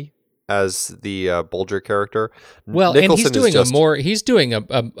creepy as the Bulger character. Well, Nicholson and he's doing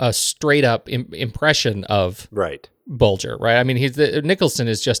a straight up impression of right Bulger, right? I mean, Nicholson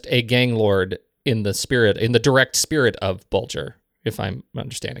is just a gang lord in the direct spirit of Bulger, if I'm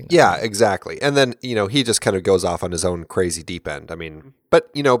understanding that. Yeah, exactly. And then, he just kind of goes off on his own crazy deep end. I mean,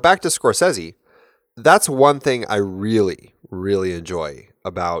 but, back to Scorsese, that's one thing I really, really enjoy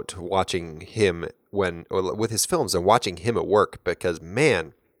about watching him with his films and watching him at work, because,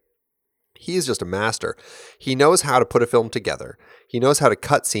 man, he is just a master. He knows how to put a film together. He knows how to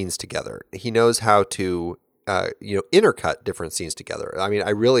cut scenes together. He knows how to, intercut different scenes together. I mean, I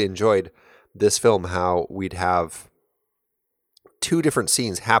really enjoyed this film, how we'd have two different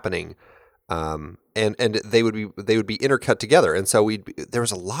scenes happening, and they would be intercut together. And so there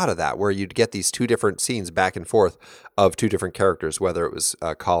was a lot of that where you'd get these two different scenes back and forth of two different characters, whether it was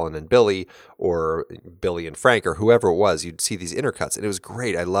Colin and Billy or Billy and Frank or whoever it was. You'd see these intercuts, and it was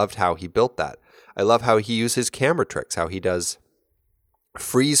great. I loved how he built that. I love how he used his camera tricks, how he does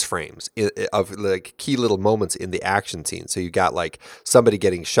freeze frames of like key little moments in the action scene. So you got like somebody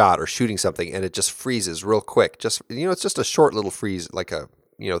getting shot or shooting something, and it just freezes real quick. Just it's just a short little freeze, like a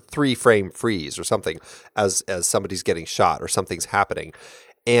 3-frame freeze or something as somebody's getting shot or something's happening,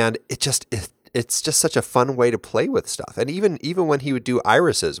 and it's just such a fun way to play with stuff. And even when he would do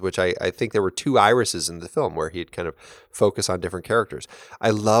irises, which I think there were 2 irises in the film where he'd kind of focus on different characters. I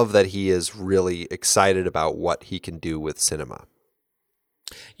love that he is really excited about what he can do with cinema.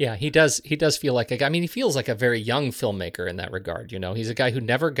 Yeah, he does feel like he feels like a very young filmmaker in that regard. He's a guy who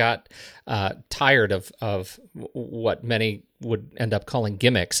never got tired of what many would end up calling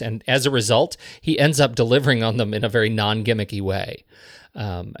gimmicks. And as a result, he ends up delivering on them in a very non-gimmicky way.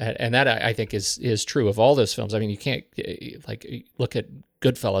 And that I think is true of all those films. I mean, you can't look at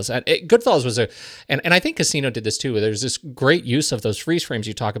Goodfellas. Goodfellas was and I think Casino did this too. There's this great use of those freeze frames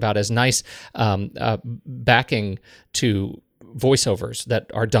you talk about as nice backing to voiceovers that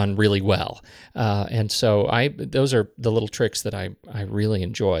are done really well. And so those are the little tricks that I really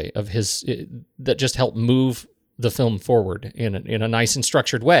enjoy of his, that just help move the film forward in a nice and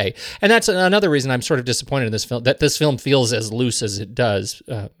structured way. And that's another reason I'm sort of disappointed in this film, that this film feels as loose as it does,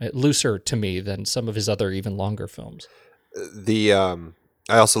 looser to me than some of his other even longer films. I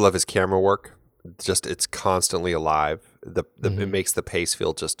also love his camera work. It's constantly alive. It makes the pace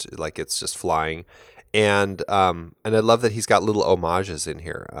feel just like it's just flying. And I love that he's got little homages in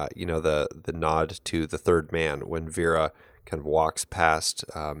here. The nod to The Third Man when Vera kind of walks past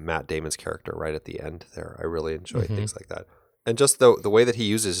Matt Damon's character right at the end there. I really enjoy things like that. And just the way that he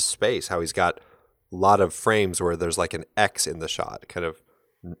uses his space, how he's got a lot of frames where there's like an X in the shot, kind of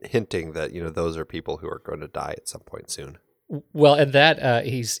hinting that, those are people who are going to die at some point soon. Well, and that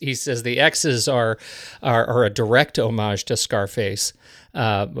he says the X's are a direct homage to Scarface,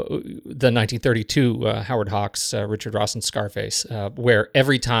 the 1932 Howard Hawks, Richard Rawson's Scarface, where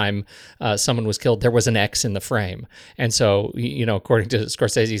every time someone was killed, there was an X in the frame. And so, according to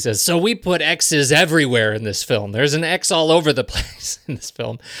Scorsese, he says, so we put X's everywhere in this film. There's an X all over the place in this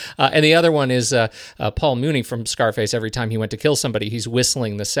film. And the other one is Paul Mooney from Scarface. Every time he went to kill somebody, he's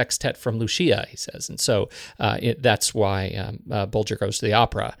whistling the sextet from Lucia, he says. And so that's why Bulger goes to the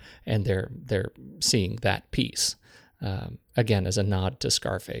opera, and they're seeing that piece. Again, as a nod to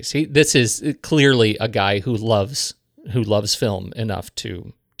Scarface. This is clearly a guy who loves film enough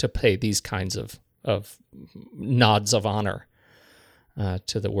to pay these kinds of nods of honor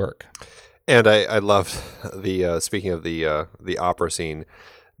to the work. And I love the speaking of the opera scene,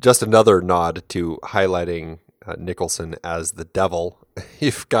 just another nod to highlighting Nicholson as the devil.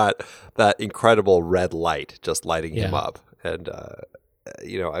 You've got that incredible red light just lighting him up, and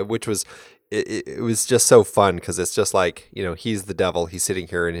which was. It was just so fun because it's just like, he's the devil. He's sitting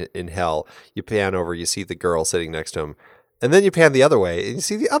here in hell. You pan over, you see the girl sitting next to him. And then you pan the other way and you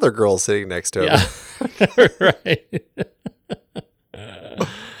see the other girl sitting next to him. Yeah, right.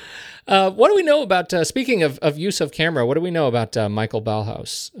 What do we know about, speaking of use of camera, what do we know about Michael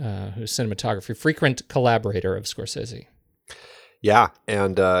Ballhaus, who's cinematography, frequent collaborator of Scorsese? Yeah,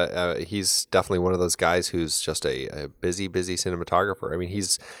 and he's definitely one of those guys who's just a busy cinematographer. I mean,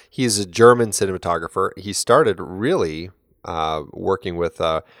 he's a German cinematographer. He started really working with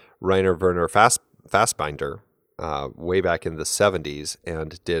Rainer Werner Fassbinder way back in the 70s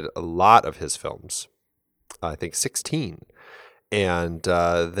and did a lot of his films, I think 16. And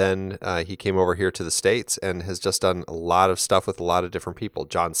then he came over here to the States and has just done a lot of stuff with a lot of different people.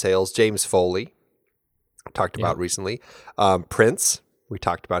 John Sayles, James Foley, talked about recently. Prince, we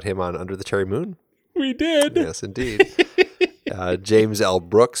talked about him on Under the Cherry Moon. We did. Yes, indeed. James L.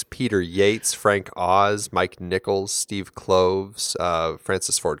 Brooks, Peter Yates, Frank Oz, Mike Nichols, Steve Kloves,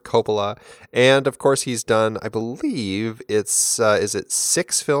 Francis Ford Coppola. And, of course, he's done, I believe, is it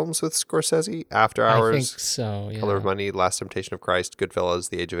 6 films with Scorsese? After Hours, I think so, yeah. Color of Money, Last Temptation of Christ,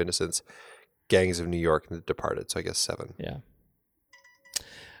 Goodfellas, The Age of Innocence, Gangs of New York, and The Departed. So I guess 7. Yeah.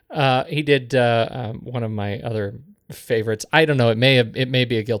 He did one of my other favorites. I don't know. It may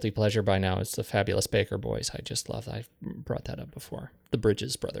be a guilty pleasure by now. It's the Fabulous Baker Boys. I just love. I've brought that up before. The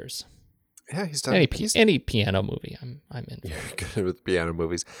Bridges Brothers. Yeah, he's done any piano movie. I'm in. Yeah, good with piano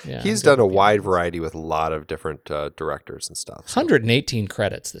movies. Yeah, he's done a wide variety with a lot of different directors and stuff. So. 118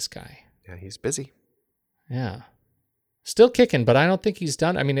 credits. This guy. Yeah, he's busy. Yeah. Still kicking, but I don't think he's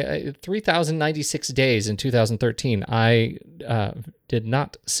done. I mean, 3,096 days in 2013. I did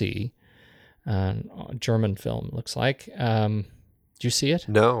not see a German film, looks like. Did you see it?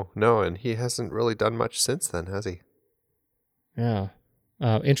 No, and he hasn't really done much since then, has he? Yeah.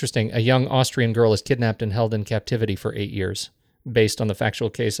 Interesting. A young Austrian girl is kidnapped and held in captivity for 8 years, based on the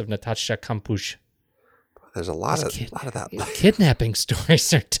factual case of Natascha Kampusch. There's a lot of that. Kidnapping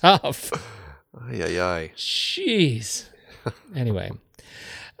stories are tough. Ay. Jeez. Anyway,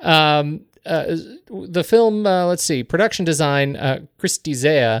 the film, let's see, production design, Christy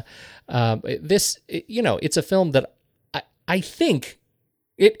Zea. This, it's a film that I think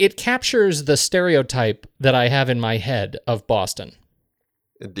it captures the stereotype that I have in my head of Boston.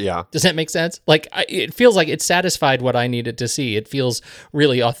 Yeah. Does that make sense? Like, it feels like it satisfied what I needed to see. It feels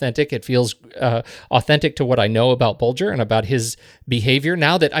really authentic. It feels authentic to what I know about Bulger and about his behavior.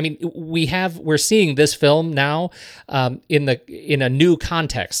 Now that, I mean, we're seeing this film now in a new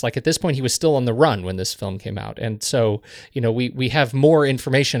context. Like, at this point, he was still on the run when this film came out. And so, we have more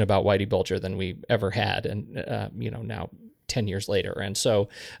information about Whitey Bulger than we ever had. And, now 10 years later. And so,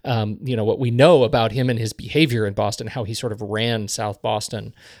 what we know about him and his behavior in Boston, how he sort of ran South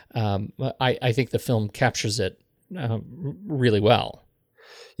Boston, I think the film captures it really well.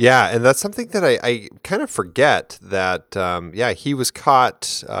 Yeah, and that's something that I kind of forget that, he was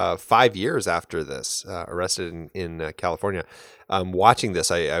caught 5 years after this, arrested in California. Watching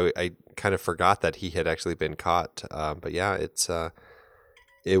this, I kind of forgot that he had actually been caught. But yeah,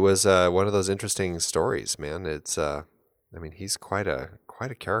 it was one of those interesting stories, man. He's quite a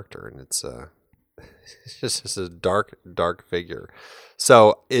character, and it's just a dark figure.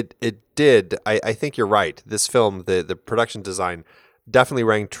 So it did. I think you're right. This film, the production design definitely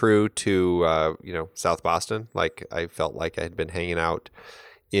rang true to South Boston. Like, I felt like I had been hanging out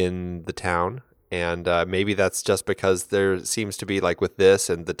in the town, and maybe that's just because there seems to be, like, with this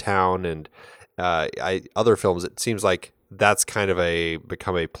and the town and other films, it seems like that's kind of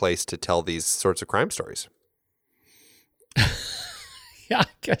become a place to tell these sorts of crime stories. Yeah, I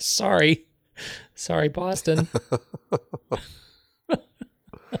guess. Sorry. Sorry, Boston.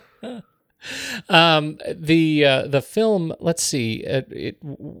 The film, let's see,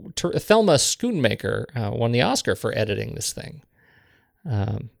 Thelma Schoonmaker won the Oscar for editing this thing.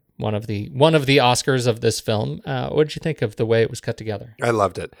 One of the Oscars of this film. What did you think of the way it was cut together? I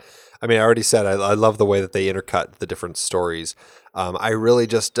loved it. I mean, I already said I love the way that they intercut the different stories. I really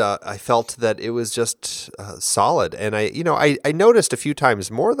just I felt that it was just solid, and I noticed a few times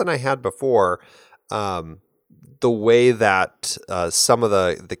more than I had before the way that some of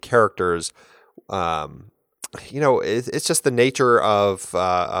the characters, it's just the nature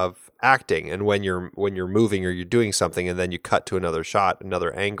of acting, and when you're moving or you're doing something, and then you cut to another shot,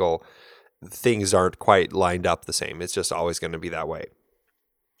 another angle, things aren't quite lined up the same. It's just always going to be that way.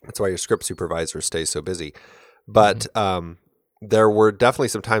 That's why your script supervisor stays so busy. But there were definitely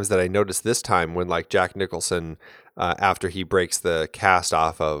some times that I noticed this time when, like, Jack Nicholson, after he breaks the cast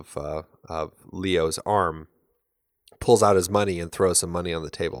off of Leo's arm, pulls out his money and throws some money on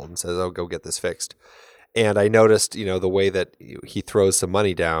the table and says, "Oh, go get this fixed." And I noticed, the way that he throws some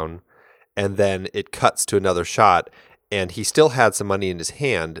money down, and then it cuts to another shot, and he still had some money in his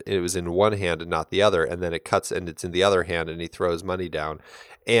hand. It was in one hand and not the other. And then it cuts and it's in the other hand, and he throws money down.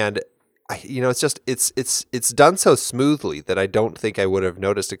 And it's done so smoothly that I don't think I would have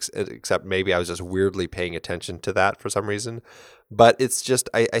noticed, except maybe I was just weirdly paying attention to that for some reason. But it's just,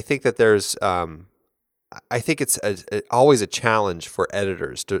 I think that there's, I think it's always a challenge for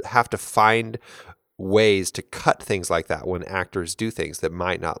editors to have to find ways to cut things like that when actors do things that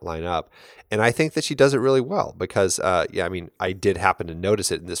might not line up. And I think that she does it really well because, I did happen to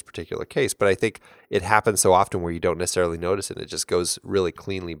notice it in this particular case, but I think it happens so often where you don't necessarily notice it. It just goes really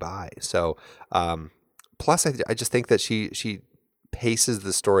cleanly by. So, plus I just think that she paces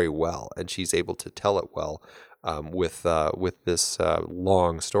the story well, and she's able to tell it well, with this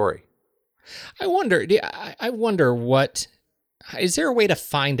long story. I wonder what. Is there a way to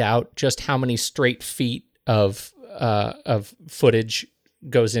find out just how many straight feet of footage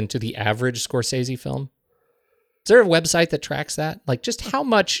goes into the average Scorsese film? Is there a website that tracks that? Like, just how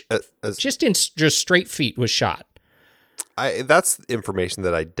much, just straight feet was shot? That's information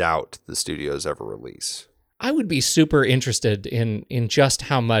that I doubt the studios ever release. I would be super interested in just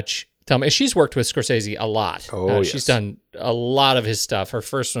how much. Tell me, she's worked with Scorsese a lot. Yes. She's done a lot of his stuff. Her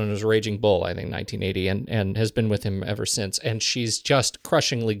first one was Raging Bull, I think, 1980, and has been with him ever since. And she's just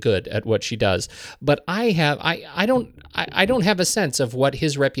crushingly good at what she does. But I don't have a sense of what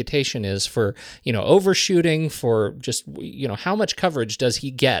his reputation is for, overshooting, for just, how much coverage does he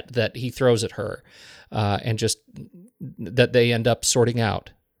get that he throws at her, and just that they end up sorting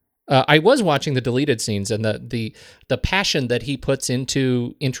out. I was watching the deleted scenes, and the passion that he puts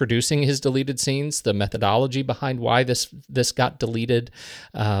into introducing his deleted scenes, the methodology behind why this got deleted,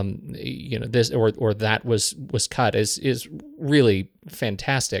 this or that was cut is really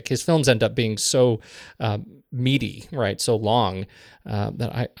fantastic. His films end up being so meaty, right, so long,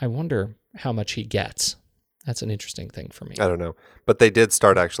 that I wonder how much he gets. That's an interesting thing for me. I don't know, but they did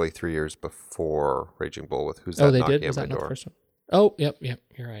start actually 3 years before Raging Bull with Who's That Knocking They did? at Was My that Door? not the first one? Oh, yep,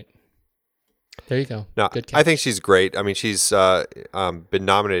 you're right. There you go. No, good I think she's great. I mean, she's been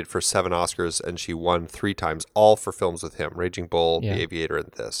nominated for 7 Oscars, and she won 3 times, all for films with him: Raging Bull, The Aviator,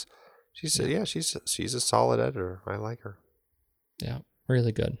 and this. She's a solid editor. I like her. Yeah,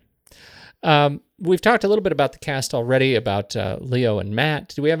 really good. We've talked a little bit about the cast already, about Leo and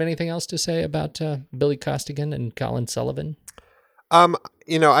Matt. Do we have anything else to say about Billy Costigan and Colin Sullivan?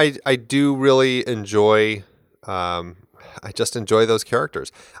 I do really enjoy. I just enjoy those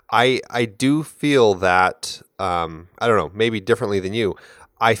characters. I do feel that, I don't know, maybe differently than you,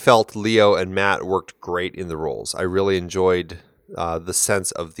 I felt Leo and Matt worked great in the roles. I really enjoyed the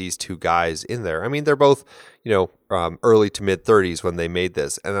sense of these two guys in there. I mean, they're both, early to mid 30s when they made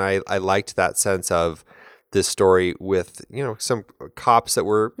this. And I liked that sense of this story with, some cops that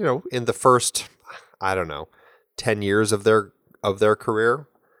were, in the first, 10 years of their career.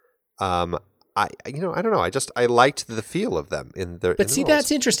 I don't know. I liked the feel of them in their. But see,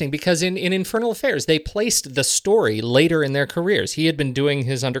 that's interesting because in Infernal Affairs, they placed the story later in their careers. He had been doing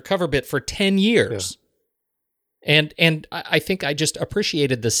his undercover bit for 10 years. Yeah. And I think I just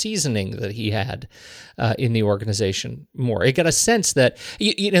appreciated the seasoning that he had in the organization more. I got a sense that,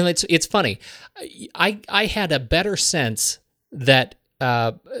 it's funny. I had a better sense that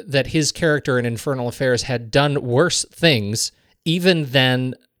his character in Infernal Affairs had done worse things even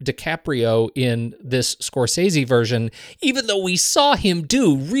than DiCaprio in this Scorsese version, even though we saw him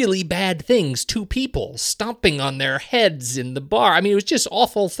do really bad things to people, stomping on their heads in the bar. I mean, it was just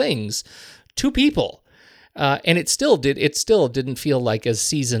awful things to people. And it still didn't feel like as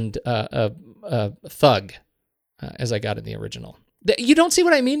seasoned a thug as I got in the original. You don't see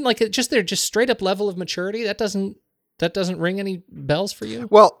what I mean? Like they're just straight up level of maturity. That doesn't ring any bells for you?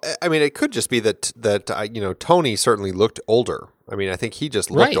 Well, I mean, it could just be that Tony certainly looked older. I mean, I think he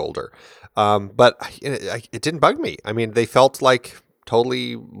just looked older. But it didn't bug me. I mean, they felt like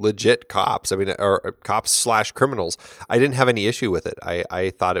totally legit cops. I mean, or cops / criminals. I didn't have any issue with it.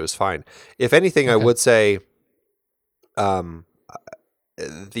 I thought it was fine. If anything, I would say, I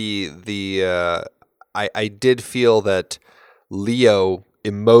did feel that Leo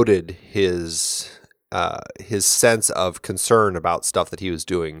emoted his sense of concern about stuff that he was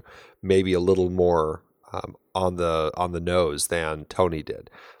doing maybe a little more on the nose than Tony did.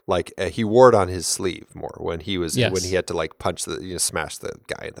 Like he wore it on his sleeve more when he had to like punch smash the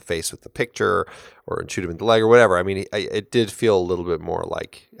guy in the face with the picture or shoot him in the leg or whatever. I mean, it did feel a little bit more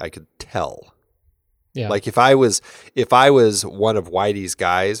like I could tell. Yeah. Like if I was one of Whitey's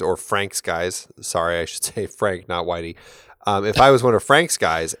guys or Frank's guys, sorry, I should say Frank, not Whitey. If I was one of Frank's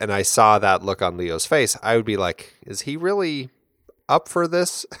guys and I saw that look on Leo's face, I would be like, is he really up for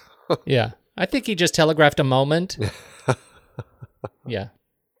this? Yeah. I think he just telegraphed a moment. Yeah,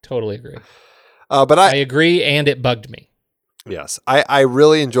 totally agree. But I agree, and it bugged me. Yes. I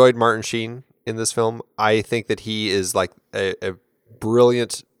really enjoyed Martin Sheen in this film. I think that he is like a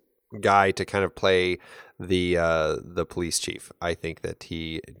brilliant guy to kind of play the police chief. I think that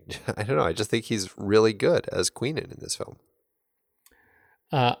I don't know, I just think he's really good as Queenan in this film.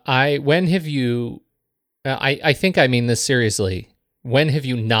 When have you, I think I mean this seriously, when have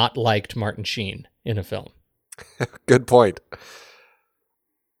you not liked Martin Sheen in a film? Good point.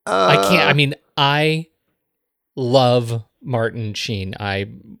 I love Martin Sheen. I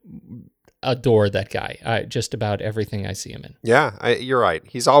adore that guy. Just about everything I see him in. Yeah, you're right.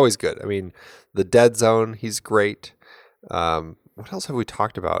 He's always good. I mean, The Dead Zone, he's great. What else have we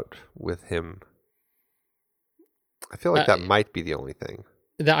talked about with him? I feel like that might be the only thing.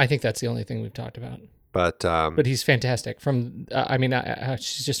 I think that's the only thing we've talked about. But he's fantastic.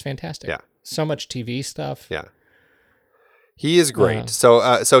 She's just fantastic. Yeah. So much TV stuff. Yeah. He is great.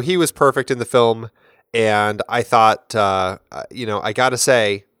 So he was perfect in the film, and I thought, I got to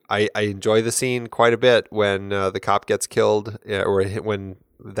say, I enjoy the scene quite a bit when the cop gets killed, or when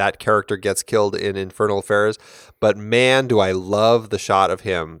that character gets killed in Infernal Affairs. But man, do I love the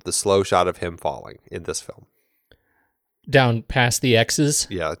slow shot of him falling in this film. Down past the X's?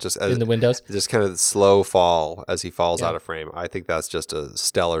 Yeah, just in the windows? Just kind of the slow fall as he falls out of frame. I think that's just a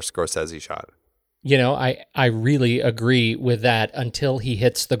stellar Scorsese shot. I really agree with that until he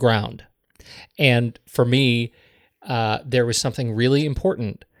hits the ground. And for me, there was something really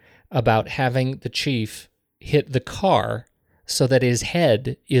important about having the chief hit the car so that his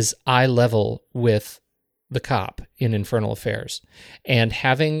head is eye level with the cop in Infernal Affairs. And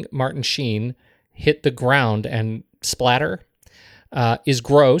having Martin Sheen hit the ground and splatter is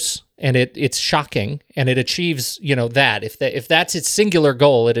gross, and it's shocking, and it achieves that. If that's its singular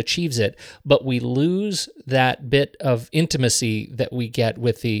goal, it achieves it. But we lose that bit of intimacy that we get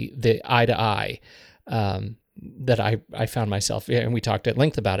with the eye to eye. That I found myself, and we talked at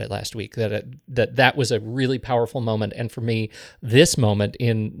length about it last week. That was a really powerful moment, and for me, this moment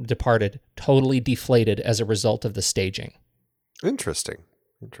in Departed totally deflated as a result of the staging. Interesting.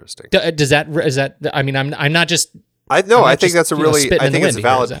 Is that? I mean, I'm not just. I think that's it's a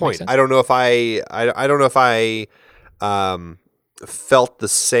valid point. I don't know if I felt the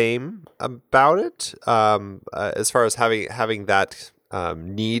same about it as far as having that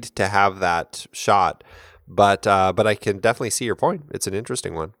need to have that shot, but I can definitely see your point. It's an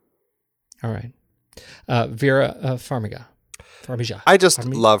interesting one. All right, Vera Farmiga. I just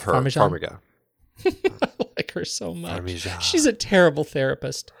love her. Farmiga. I like her so much. Farmiga. She's a terrible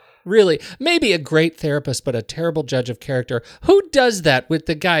therapist. Really, maybe a great therapist, but a terrible judge of character. Who does that with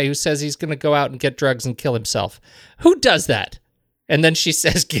the guy who says he's going to go out and get drugs and kill himself? Who does that? And then she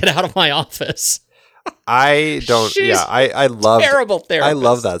says, "Get out of my office." I don't. I love terrible therapist. I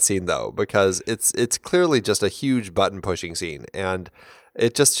love that scene though, because it's clearly just a huge button pushing scene, and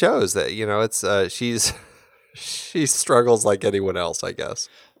it just shows that it's she struggles like anyone else, I guess.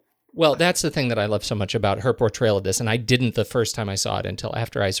 Well, that's the thing that I love so much about her portrayal of this, and I didn't the first time I saw it until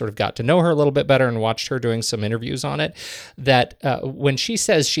after I sort of got to know her a little bit better and watched her doing some interviews on it, that when she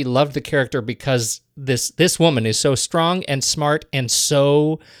says she loved the character because this woman is so strong and smart and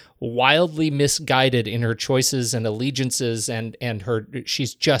so wildly misguided in her choices and allegiances, and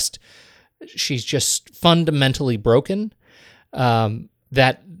she's just fundamentally broken,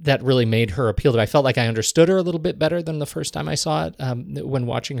 that really made her appeal to me. I felt like I understood her a little bit better than the first time I saw it when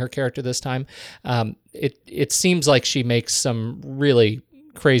watching her character this time. It seems like she makes some really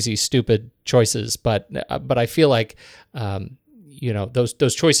crazy, stupid choices, but I feel like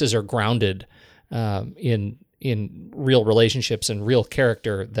those choices are grounded in real relationships and real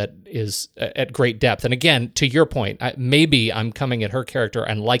character that is at great depth. And again, to your point, maybe I'm coming at her character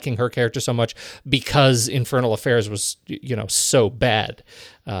and liking her character so much because Infernal Affairs was, so bad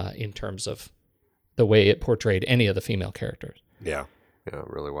in terms of the way it portrayed any of the female characters. Yeah, it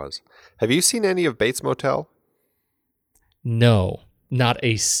really was. Have you seen any of Bates Motel? No, not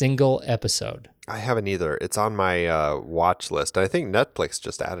a single episode. I haven't either. It's on my watch list. I think Netflix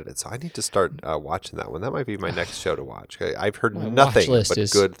just added it, so I need to start watching that one. That might be my next show to watch. I've heard nothing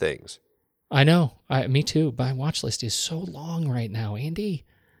but good things. I know. Me too. My watch list is so long right now, Andy.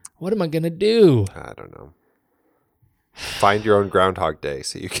 What am I going to do? I don't know. Find your own Groundhog Day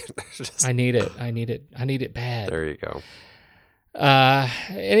so you can just... I need it. I need it bad. There you go.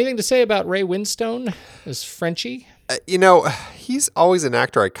 Anything to say about Ray Winstone as Frenchie? He's always an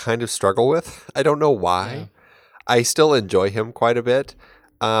actor I kind of struggle with. I don't know why. Yeah. I still enjoy him quite a bit.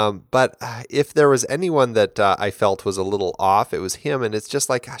 But if there was anyone that I felt was a little off, it was him. And it's just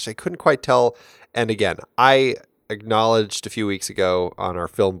like, gosh, I couldn't quite tell. And again, I acknowledged a few weeks ago on our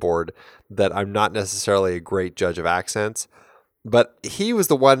film board that I'm not necessarily a great judge of accents. But he was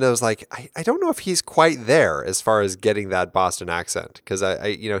the one that was like, I don't know if he's quite there as far as getting that Boston accent. Because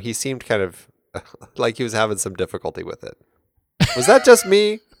he seemed kind of like he was having some difficulty with it. Was that just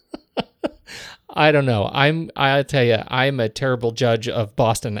me? I don't know. I'll tell you, I'm a terrible judge of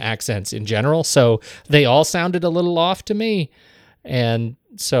Boston accents in general, so they all sounded a little off to me. And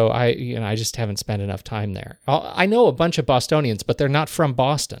so I just haven't spent enough time there. I know a bunch of Bostonians, but they're not from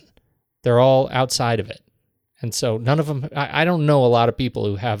Boston. They're all outside of it. And so none of them, I don't know a lot of people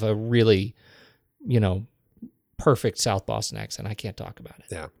who have a really, perfect South Boston accent. I can't talk about it.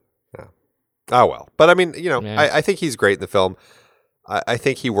 Yeah. Oh, well. But I mean, I think he's great in the film. I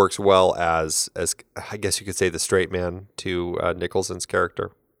think he works well as I guess you could say the straight man to Nicholson's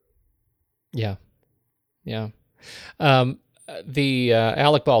character. Yeah. Yeah. The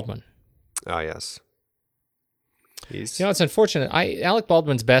Alec Baldwin. Oh, yes. It's unfortunate. Alec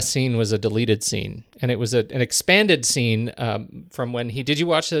Baldwin's best scene was a deleted scene, and it was an expanded scene from when he... Did you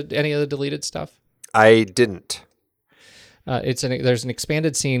watch any of the deleted stuff? I didn't. There's an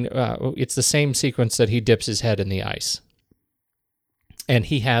expanded scene. It's the same sequence that he dips his head in the ice, and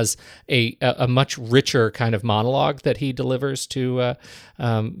he has a much richer kind of monologue that he delivers to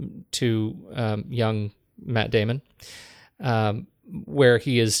young Matt Damon, where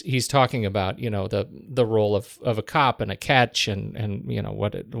he's talking about the role of a cop and a catch and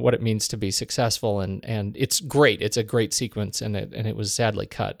what it means to be successful, and it's great. It's a great sequence, and it was sadly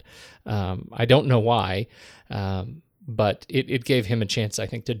cut. I don't know why. But it gave him a chance, I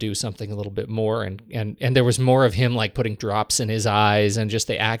think, to do something a little bit more, and there was more of him like putting drops in his eyes and just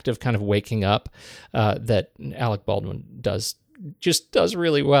the act of kind of waking up that Alec Baldwin does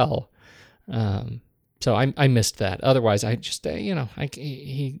really well. So I missed that. Otherwise, I just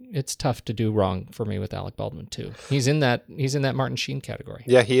it's tough to do wrong for me with Alec Baldwin too. He's in that Martin Sheen category.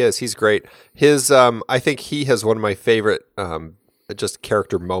 Yeah, he is. He's great. His I think he has one of my favorite just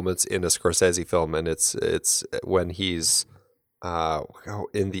character moments in a Scorsese film, and it's when he's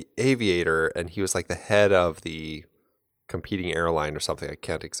in The Aviator, and he was like the head of the competing airline or something. I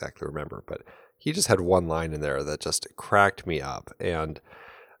can't exactly remember, but he just had one line in there that just cracked me up, and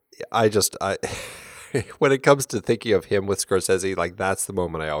I when it comes to thinking of him with Scorsese, like that's the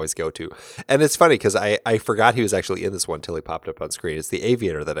moment I always go to. And it's funny because I forgot he was actually in this one until he popped up on screen. It's The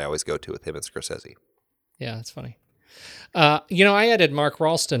Aviator that I always go to with him and Scorsese. Yeah, that's funny. I added Mark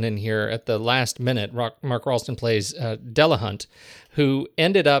Ralston in here at the last minute. Mark Ralston plays Delahunt, who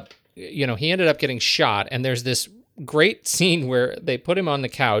ended up getting shot. And there's this great scene where they put him on the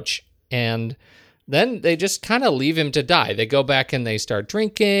couch and then they just kind of leave him to die. They go back and they start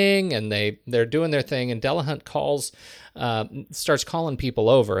drinking and they're doing their thing. And Delahunt starts calling people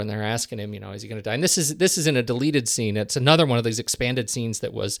over, and they're asking him, is he going to die? And this is in a deleted scene. It's another one of these expanded scenes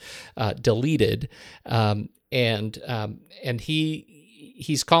that was deleted. And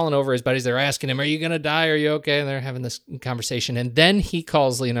he's calling over his buddies. They're asking him, "Are you going to die? Are you okay?" And they're having this conversation. And then he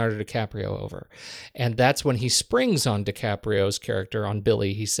calls Leonardo DiCaprio over. And that's when he springs on DiCaprio's character, on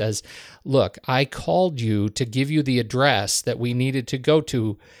Billy. He says, "Look, I called you to give you the address that we needed to go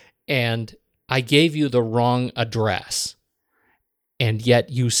to, and I gave you the wrong address. And yet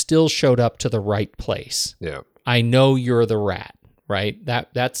you still showed up to the right place. Yeah. I know you're the rat," right?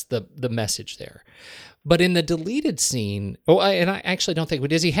 That's the message there. But in the deleted scene, I actually don't think,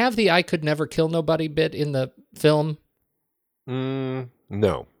 does he have the "I could never kill nobody" bit in the film?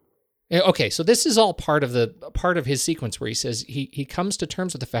 No. Okay, so this is all part of his sequence where he says he comes to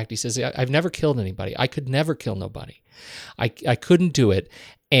terms with the fact. He says, I've never killed anybody. I could never kill nobody. I couldn't do it.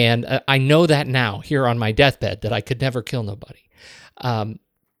 And I know that now here on my deathbed that I could never kill nobody. And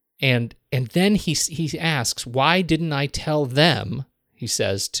then he asks, why didn't I tell them? He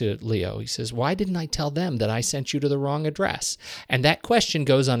says to Leo, he says, why didn't I tell them that I sent you to the wrong address? And that question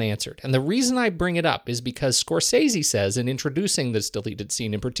goes unanswered. And the reason I bring it up is because Scorsese says, in introducing this deleted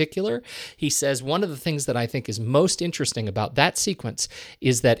scene in particular, he says one of the things that I think is most interesting about that sequence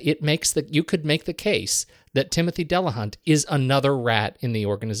is that you could make the case that Timothy Delahunt is another rat in the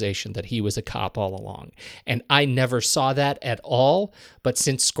organization, that he was a cop all along. And I never saw that at all, but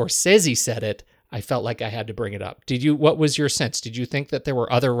since Scorsese said it, I felt like I had to bring it up. What was your sense? Did you think that there were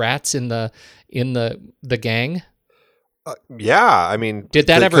other rats in the gang? Yeah, I mean, did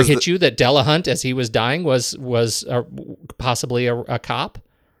that ever hit you that Delahunt, as he was dying, was possibly a cop?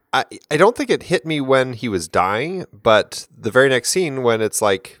 I don't think it hit me when he was dying, but the very next scene when it's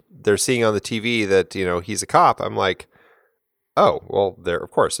like they're seeing on the TV that, you know, he's a cop, I'm like, oh, well, there, of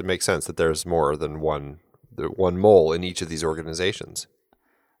course, it makes sense that there's more than one mole in each of these organizations.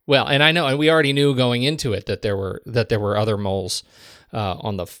 Well, and I know, and we already knew going into it that there were other moles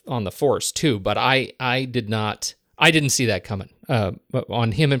on the force too, but I didn't see that coming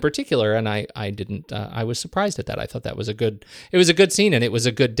on him in particular, and I didn't. I was surprised at that. I thought it was a good scene, and it was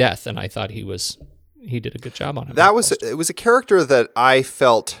a good death, and I thought he did a good job on it. It was a character that I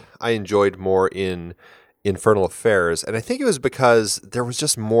felt I enjoyed more in Infernal Affairs, and I think it was because there was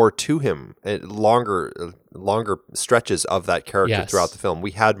just more to him, longer stretches of that character throughout the film. We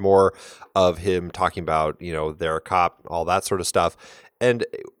had more of him talking about, you know, they're a cop, all that sort of stuff, and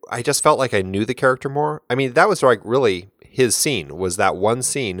I just felt like I knew the character more. I mean, that was like really his scene, was that one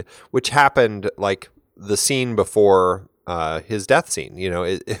scene, which happened like the scene before his death scene. You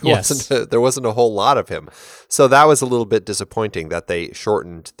know, there wasn't a whole lot of him. So that was a little bit disappointing that they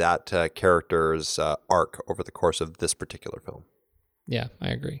shortened that character's arc over the course of this particular film. Yeah,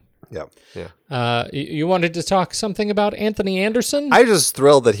 I agree. Yeah. You wanted to talk something about Anthony Anderson? I just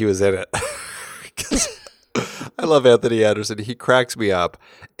thrilled that he was in it. I love Anthony Anderson. He cracks me up.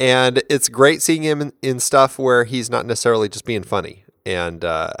 And it's great seeing him in stuff where he's not necessarily just being funny. And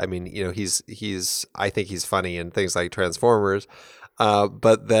I mean, you know, I think he's funny in things like Transformers,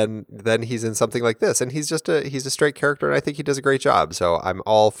 but then he's in something like this, and he's a straight character, and I think he does a great job. So I'm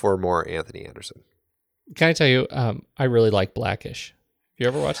all for more Anthony Anderson. Can I tell you, I really like Blackish. Have you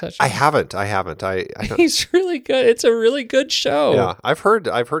ever watched that show? I haven't. I don't. He's really good. It's a really good show. Yeah, I've heard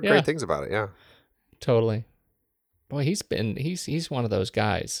great things about it. Yeah, totally. Boy, he's one of those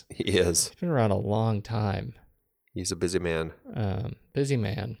guys. He is. He's been around a long time. He's a busy man. Busy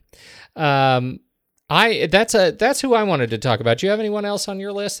man. That's who I wanted to talk about. Do you have anyone else on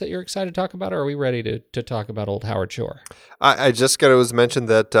your list that you're excited to talk about, or are we ready to talk about old Howard Shore? I just got to mention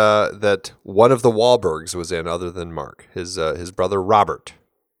that one of the Wahlbergs was in, other than Mark. His brother Robert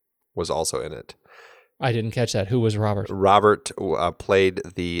was also in it. I didn't catch that. Who was Robert? Robert played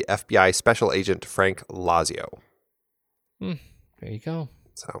the FBI special agent Frank Lazio. There you go.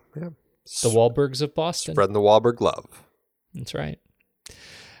 So yeah. The Wahlbergs of Boston. Spreading the Wahlberg love. That's right.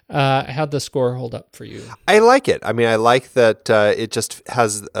 How'd the score hold up for you? I like it. I mean, I like that it just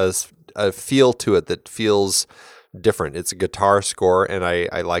has a feel to it that feels different. It's a guitar score, and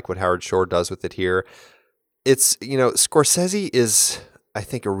I like what Howard Shore does with it here. It's, you know, Scorsese is, I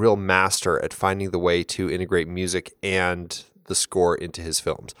think, a real master at finding the way to integrate music and the score into his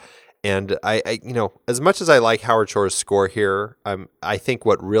films. And I you know, as much as I like Howard Shore's score here, I think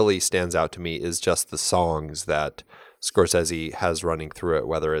what really stands out to me is just the songs that Scorsese has running through it,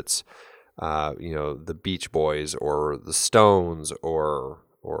 whether it's you know, the Beach Boys or the Stones or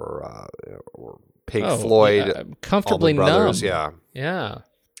Pink Floyd, yeah. Comfortably Brothers, Numb. Yeah.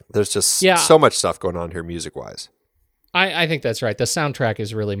 There's just so much stuff going on here music wise. I think that's right. The soundtrack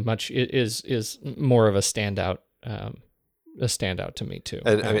is really is more of a standout. A standout to me too.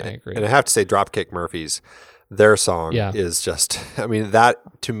 And I agree. And I have to say, Dropkick Murphys, their song is just, I mean,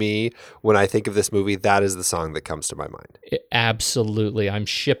 that to me, when I think of this movie, that is the song that comes to my mind. Absolutely. I'm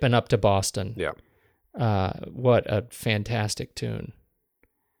shipping up to Boston. Yeah. What a fantastic tune.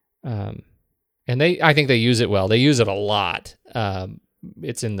 And I think they use it well. They use it a lot.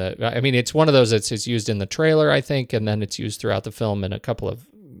 It's it's one of those that's used in the trailer, I think, and then it's used throughout the film in a couple of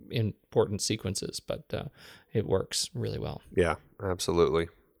important sequences, but it works really well. Yeah, absolutely.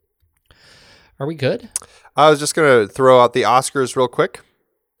 Are we good? I was just going to throw out the Oscars real quick.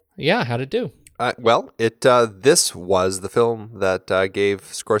 Yeah, how'd it do? Well, this was the film that gave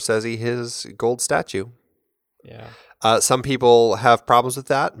Scorsese his gold statue. Yeah. Some people have problems with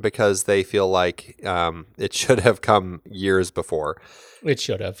that because they feel like it should have come years before. It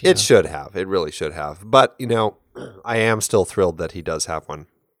should have. It should have. It really should have. But, I am still thrilled that he does have one.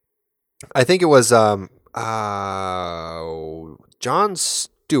 I think it was Jon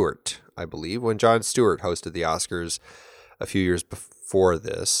Stewart, I believe, when Jon Stewart hosted the Oscars a few years before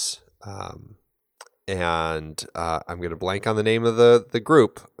this. And I'm going to blank on the name of the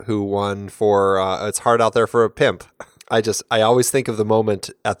group who won for It's Hard Out There for a Pimp. I always think of the moment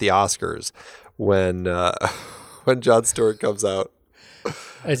at the Oscars when Jon Stewart comes out.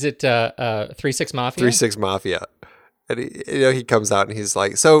 Is it 3-6 Mafia? 3-6 Mafia. And he comes out and he's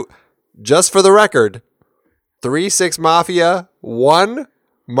like, so just for the record, 3-6 Mafia 1,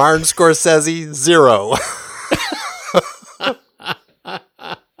 Martin Scorsese 0.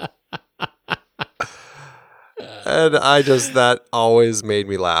 And that always made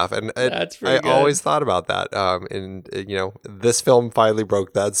me laugh. And That's pretty good. always thought about that. And this film finally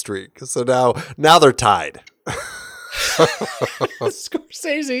broke that streak. So now they're tied.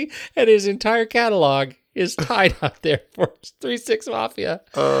 Scorsese and his entire catalog is tied up there for 3-6 Mafia.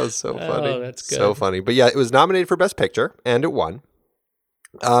 Oh, so funny. Oh, that's good. So funny. But yeah, it was nominated for Best Picture, and it won.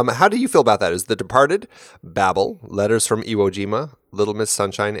 How do you feel about that? Is The Departed, Babel, Letters from Iwo Jima, Little Miss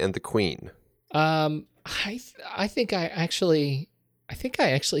Sunshine, and The Queen? I think I actually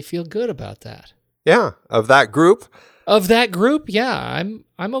feel good about that. Yeah, of that group. Of that group, yeah,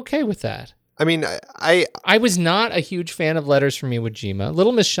 I'm okay with that. I mean, I was not a huge fan of Letters from Iwo Jima.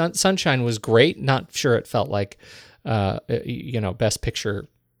 Little Miss Sunshine was great. Not sure it felt like, Best Picture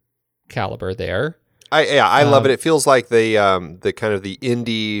caliber there. I love it. It feels like the kind of the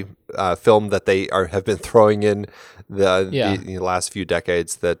indie film that they have been throwing in the last few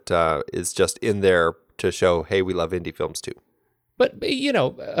decades that is just in there to show, hey, we love indie films too. But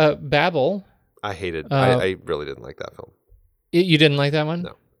Babel, I hated. I really didn't like that film. You didn't like that one?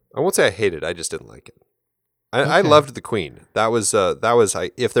 No, I won't say I hated. I just didn't like it. I loved The Queen. That was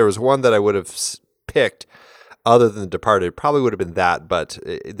if there was one that I would have picked other than The Departed, it probably would have been that. But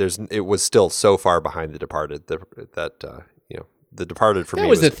it was still so far behind The Departed that The Departed for me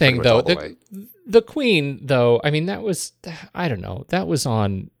was the thing though. The Queen though. I mean, that was, I don't know. That was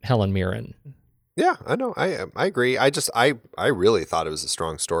on Helen Mirren. Yeah, I know. I agree. I really thought it was a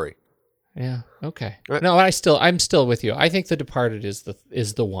strong story. Yeah. Okay. No, I'm still with you. I think The Departed is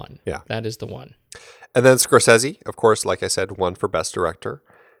the one. Yeah, that is the one. And then Scorsese, of course, like I said, won for Best Director.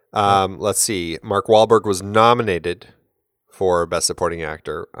 Let's see. Mark Wahlberg was nominated for Best Supporting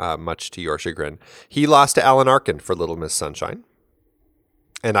Actor, much to your chagrin. He lost to Alan Arkin for Little Miss Sunshine,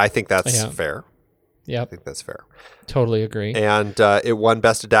 and I think that's fair. Yeah, I think that's fair. Totally agree. And it won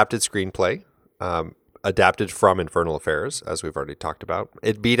Best Adapted Screenplay. Adapted from Infernal Affairs, as we've already talked about.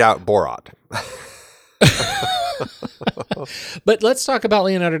 It beat out Borat. But let's talk about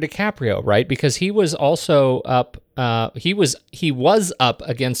Leonardo DiCaprio, right? Because he was also up. He was up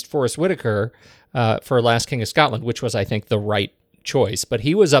against Forrest Whitaker for Last King of Scotland, which was, I think, the right choice. But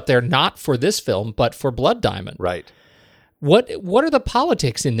he was up there not for this film, but for Blood Diamond. Right. What are the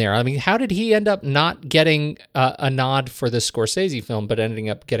politics in there? I mean, how did he end up not getting a nod for the Scorsese film, but ending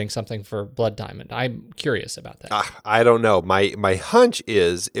up getting something for Blood Diamond? I'm curious about that. I don't know. My hunch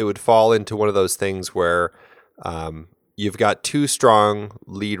is it would fall into one of those things where you've got two strong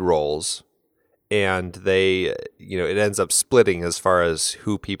lead roles, and it ends up splitting as far as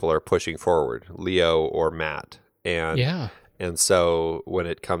who people are pushing forward, Leo or Matt. And so when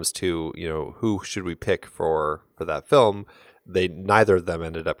it comes to, who should we pick for that film, neither of them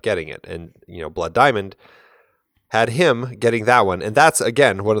ended up getting it. And, Blood Diamond had him getting that one. And that's,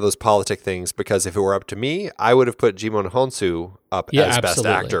 again, one of those politic things, because if it were up to me, I would have put Jimon Hounsou up as Best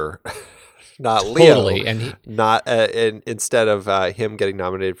Actor, not Leo. Totally. And instead of him getting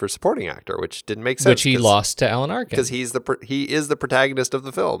nominated for Supporting Actor, which didn't make sense. Which he lost to Alan Arkin. Because he is the protagonist of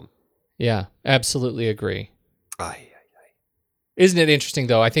the film. Yeah, absolutely agree. Isn't it interesting,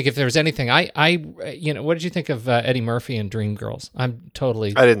 though? I think if there was anything, what did you think of Eddie Murphy in Dreamgirls? I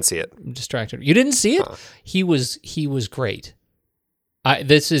didn't see it. Distracted. You didn't see it? He was great.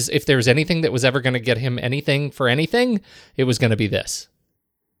 If there was anything that was ever going to get him anything for anything, it was going to be this.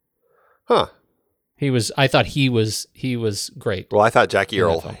 Huh. I thought he was great. Well, I thought Jackie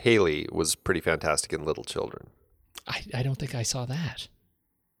Earle Haley was pretty fantastic in Little Children. I don't think I saw that.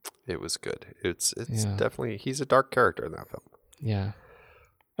 It was good. It's definitely, he's a dark character in that film. Yeah.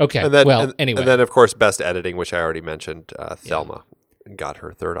 Okay. Anyway. And then, of course, Best Editing, which I already mentioned, Thelma got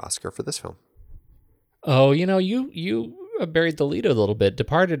her third Oscar for this film. Oh, you buried the lead a little bit.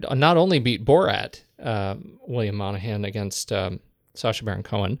 Departed not only beat Borat, William Monahan against Sacha Baron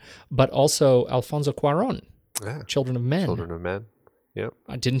Cohen, but also Alfonso Cuarón Yeah. Children of Men. Children of Men. Yep.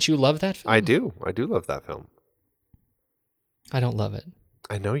 Didn't you love that film? I do. I do love that film. I don't love it.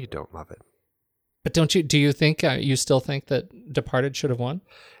 I know you don't love it. But don't you? Do you think you still think that Departed should have won?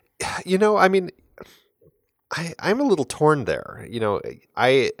 You know, I mean, I'm a little torn there. You know,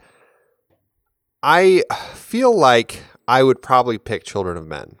 I feel like I would probably pick Children of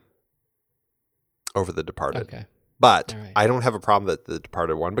Men over The Departed. Okay. But All right. I don't have a problem that The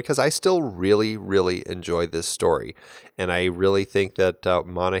Departed won because I still really, really enjoy this story. And I really think that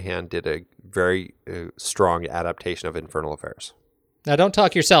Monahan did a very strong adaptation of Infernal Affairs. Now, don't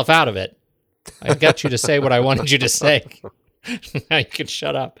talk yourself out of it. I got you to say what I wanted you to say. Now you can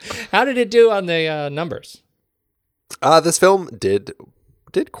shut up. How did it do on the numbers? This film did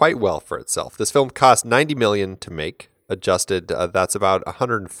quite well for itself. This film cost $90 million to make. Adjusted, that's about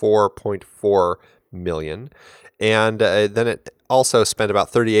 $104.4 million. And then it also spent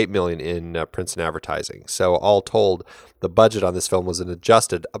about $38 million in prints and advertising. So all told, the budget on this film was an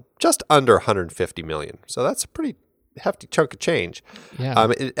adjusted just under $150 million. So that's a pretty hefty chunk of change. Yeah.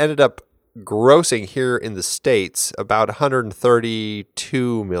 It ended up grossing here in the States about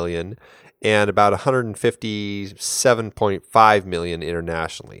 $132 million and about $157.5 million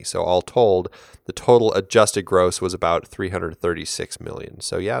internationally. So all told, the total adjusted gross was about $336 million.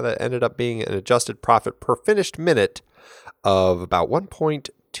 So yeah, that ended up being an adjusted profit per finished minute of about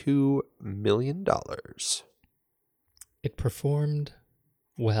 $1.2 million. It performed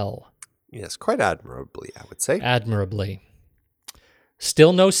well. Yes, quite admirably, I would say. Admirably.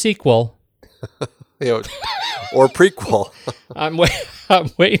 Still no sequel. Or prequel. I'm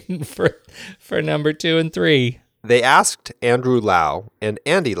waiting for number 2 and 3. They asked Andrew Lau and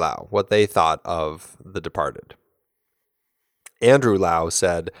Andy Lau what they thought of The Departed. Andrew Lau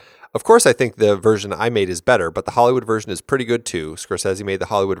said, "Of course I think the version I made is better, but the Hollywood version is pretty good too. Scorsese made the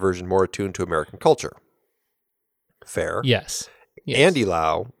Hollywood version more attuned to American culture." Fair. Yes. Andy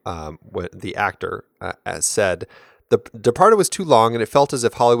Lau, the actor, said, "The Departed was too long and it felt as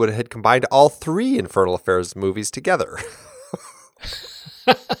if Hollywood had combined all 3 Infernal Affairs movies together."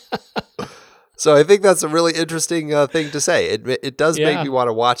 So I think that's a really interesting thing to say. It does make me want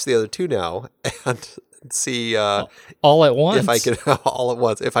to watch the other 2 now and see all at once. If I can all at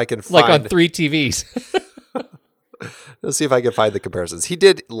once, if I can find like on 3 TVs. Let's see if I can find the comparisons. He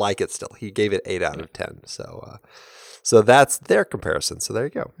did like it still. He gave it 8 out of 10. So that's their comparison. So there you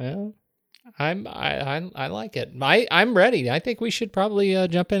go. Yeah. I like it. I'm ready. I think we should probably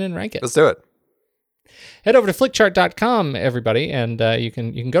jump in and rank it. Let's do it. Head over to flickchart.com, everybody, and you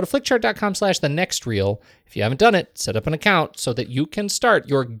can go to flickchart.com/thenextreel. If you haven't done it, set up an account so that you can start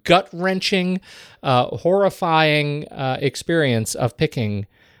your gut-wrenching, horrifying experience of picking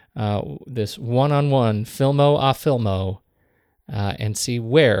this one-on-one filmo a filmo and see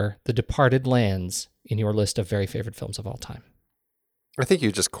where The Departed lands in your list of very favorite films of all time. I think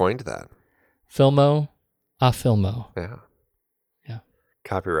you just coined that. Filmo a filmo. Yeah. Yeah.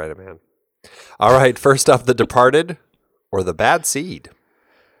 Copyrighted, man. All right, first up, The Departed or The Bad Seed?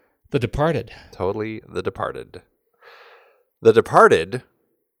 The Departed. Totally The Departed. The Departed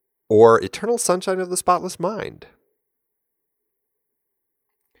or Eternal Sunshine of the Spotless Mind?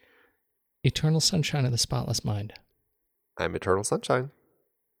 Eternal Sunshine of the Spotless Mind. I'm Eternal Sunshine.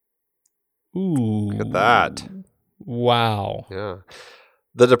 Ooh. Look at that. Wow. Yeah.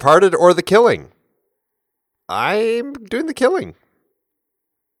 The Departed or The Killing? I'm doing The Killing.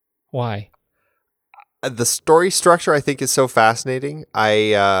 Why? The story structure, I think, is so fascinating.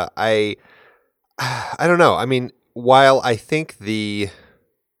 I don't know. I mean, while I think the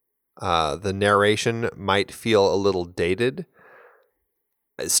narration might feel a little dated,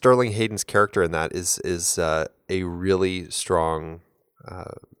 Sterling Hayden's character in that is a really strong,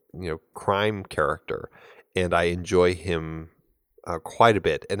 crime character, and I enjoy him quite a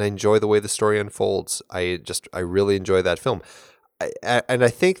bit, and I enjoy the way the story unfolds. I really enjoy that film, and I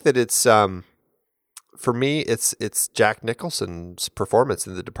think that it's for me, it's Jack Nicholson's performance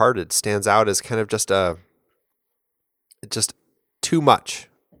in The Departed stands out as kind of just too much.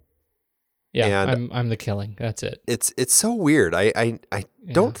 Yeah, and I'm The Killing. That's it. It's so weird. I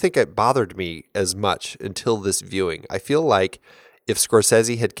don't think it bothered me as much until this viewing. I feel like if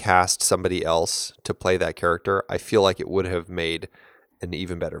Scorsese had cast somebody else to play that character, I feel like it would have made an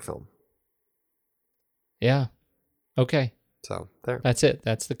even better film. Yeah. Okay. So there. That's it.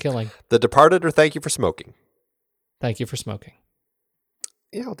 That's The Killing. The Departed or Thank You for Smoking? Thank You for Smoking.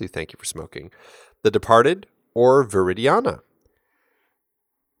 Yeah, I'll do Thank You for Smoking. The Departed or Viridiana?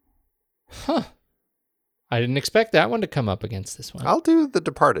 Huh. I didn't expect that one to come up against this one. I'll do The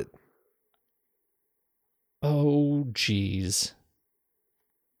Departed. Oh, geez.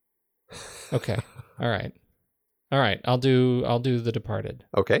 Okay. All right. All right, I'll do The Departed.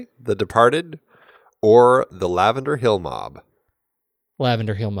 Okay, The Departed or The Lavender Hill Mob?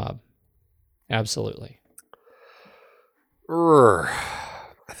 Lavender Hill Mob. Absolutely. I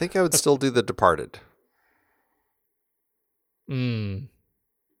think I would still do The Departed.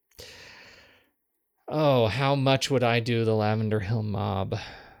 Oh, how much would I do The Lavender Hill Mob?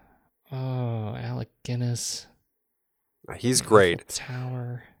 Oh, Alec Guinness. He's great. Eiffel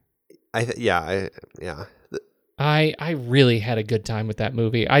Tower. Yeah. I really had a good time with that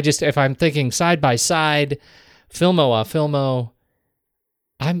movie. If I'm thinking side by side, filmo,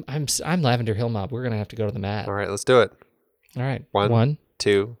 I'm Lavender Hill Mob. We're gonna have to go to the mat. All right, let's do it. All right, One,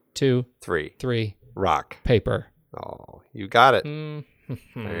 two, 3. Rock, paper. Oh, you got it.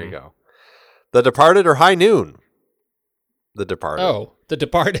 There you go. The Departed or High Noon? The Departed. Oh, The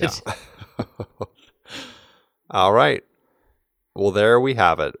Departed. Yeah. All right. Well, there we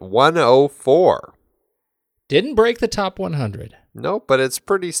have it. 104. Didn't break the top 100. Nope, but it's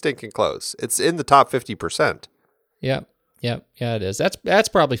pretty stinking close. It's in the top 50%. Yep. Yeah, it is. That's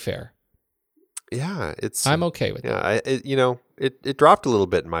probably fair. Yeah, it's. I'm okay with that. Yeah, it dropped a little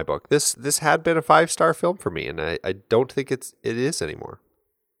bit in my book. This had been a 5-star film for me, and I don't think it is anymore.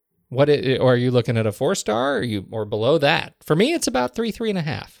 Or are you looking at a 4-star or below that? For me, it's about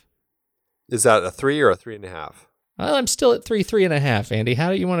 3.5. Is that a 3 or a 3.5? Well, I'm still at 3.5, Andy.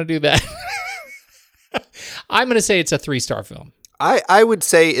 How do you want to do that? I'm going to say it's a 3-star film. I would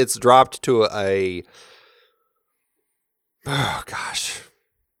say it's dropped to a. Oh gosh,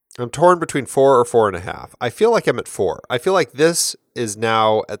 I'm torn between 4 or 4.5. I feel like I'm at 4. I feel like this is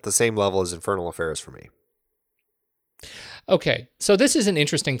now at the same level as Infernal Affairs for me. Okay, so this is an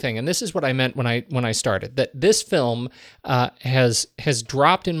interesting thing, and this is what I meant when I started, that this film has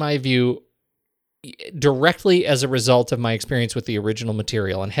dropped, in my view, directly as a result of my experience with the original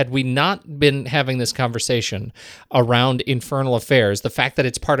material. And had we not been having this conversation around Infernal Affairs, the fact that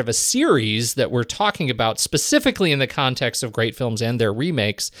it's part of a series that we're talking about specifically in the context of great films and their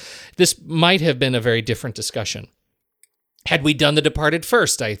remakes, this might have been a very different discussion. Had we done The Departed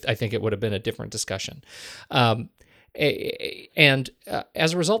first, I think it would have been a different discussion. And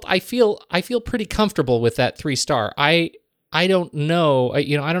as a result, I feel pretty comfortable with that 3-star. I don't know, I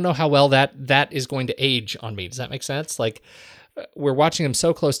don't know how well that is going to age on me. Does that make sense? Like, we're watching them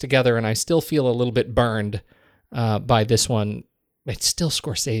so close together, and I still feel a little bit burned by this one. It's still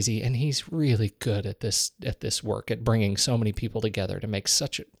Scorsese, and he's really good at this work, at bringing so many people together to make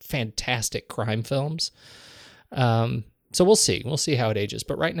such fantastic crime films. So we'll see how it ages.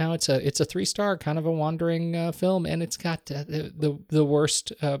 But right now, it's a 3-star, kind of a wandering film, and it's got the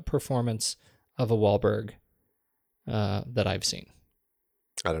worst performance of a Wahlberg that I've seen.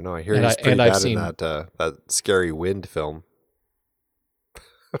 I don't know. I hear he's pretty bad in that Scary Wind film.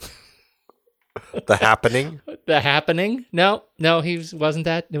 The Happening? The Happening? No, it wasn't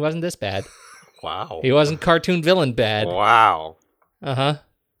this bad. Wow. He wasn't cartoon villain bad. Wow. Uh-huh.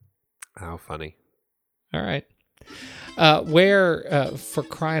 How funny. All right. For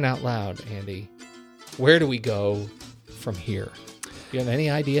crying out loud, Andy, where do we go from here? Do you have any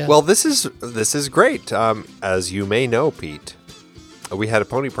idea? Well, this is great. As you may know, Pete, we had a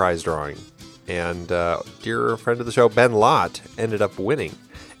Pony Prize drawing, and dear friend of the show, Ben Lott, ended up winning.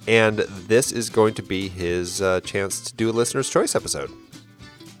 And this is going to be his chance to do a Listener's Choice episode.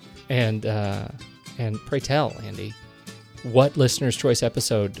 And pray tell, Andy, what Listener's Choice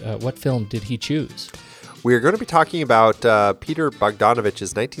episode, what film did he choose? We are going to be talking about Peter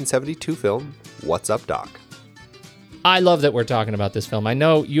Bogdanovich's 1972 film, What's Up, Doc? I love that we're talking about this film. I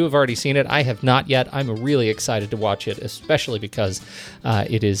know you have already seen it. I have not yet. I'm really excited to watch it, especially because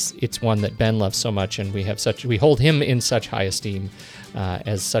it's one that Ben loves so much, and we hold him in such high esteem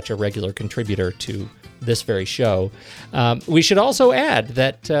as such a regular contributor to this very show. We should also add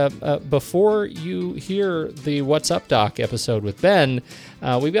that before you hear the What's Up, Doc episode with Ben,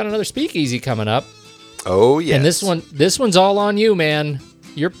 we've got another speakeasy coming up. Oh yes, and this one's all on you, man.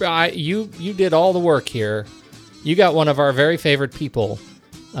 You did all the work here. You got one of our very favorite people,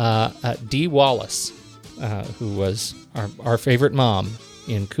 Dee Wallace, who was our favorite mom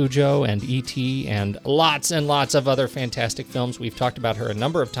in Cujo and E.T. and lots of other fantastic films. We've talked about her a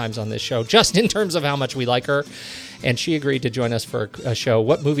number of times on this show, just in terms of how much we like her. And she agreed to join us for a show.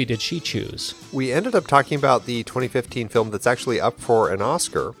 What movie did she choose? We ended up talking about the 2015 film that's actually up for an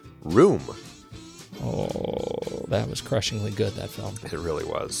Oscar, Room. Oh, that was crushingly good, that film. It really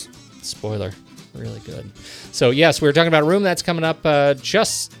was. Spoiler. Really good. So, yes, we were talking about Room. That's coming up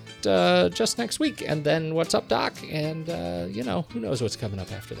just next week. And then What's Up, Doc? And, who knows what's coming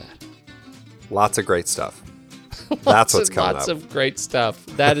up after that. Lots of great stuff. That's what's coming Lots up. of great stuff.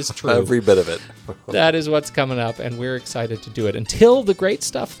 That is true. Every bit of it. That is what's coming up, and we're excited to do it. Until the great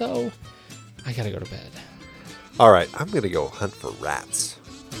stuff, though, I gotta go to bed. All right, I'm going to go hunt for rats.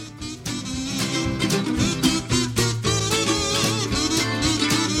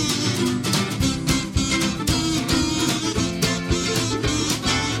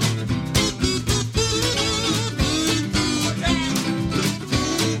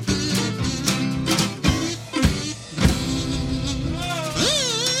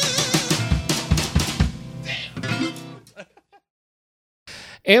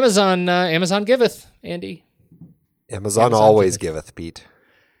 Amazon giveth, Andy. Amazon always giveth, Pete.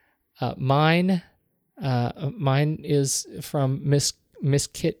 Mine is from Miss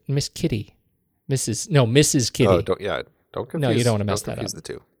Kitty. Mrs. Kitty. Oh, don't confuse. No, you don't want to mess that up. Confuse the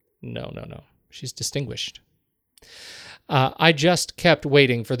two. No. She's distinguished. I just kept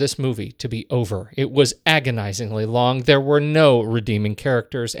waiting for this movie to be over. It was agonizingly long. There were no redeeming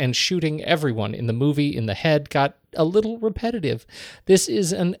characters, and shooting everyone in the movie in the head got a little repetitive. This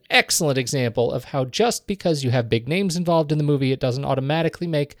is an excellent example of how just because you have big names involved in the movie, it doesn't automatically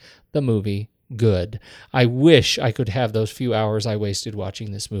make the movie good. I wish I could have those few hours I wasted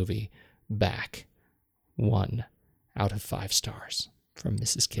watching this movie back. 1 out of 5 stars from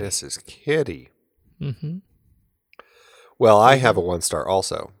Mrs. Kitty. Mrs. Kitty. Mm-hmm. Well, I have a 1 star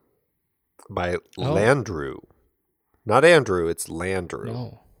also by Landrew. Not Andrew, it's Landrew.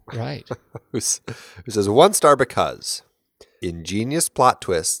 No, right. Who says 1 star because ingenious plot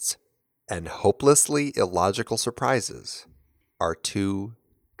twists and hopelessly illogical surprises are 2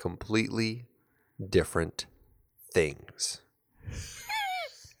 completely different things.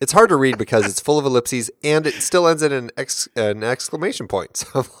 It's hard to read because it's full of ellipses and it still ends in an exclamation point. So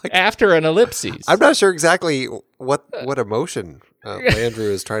I'm like, after an ellipses. I'm not sure exactly what emotion Andrew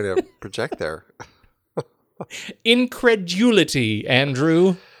is trying to project there. Incredulity,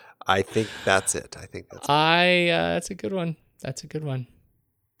 Andrew. I think that's it. That's a good one.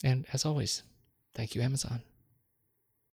 And as always, thank you, Amazon.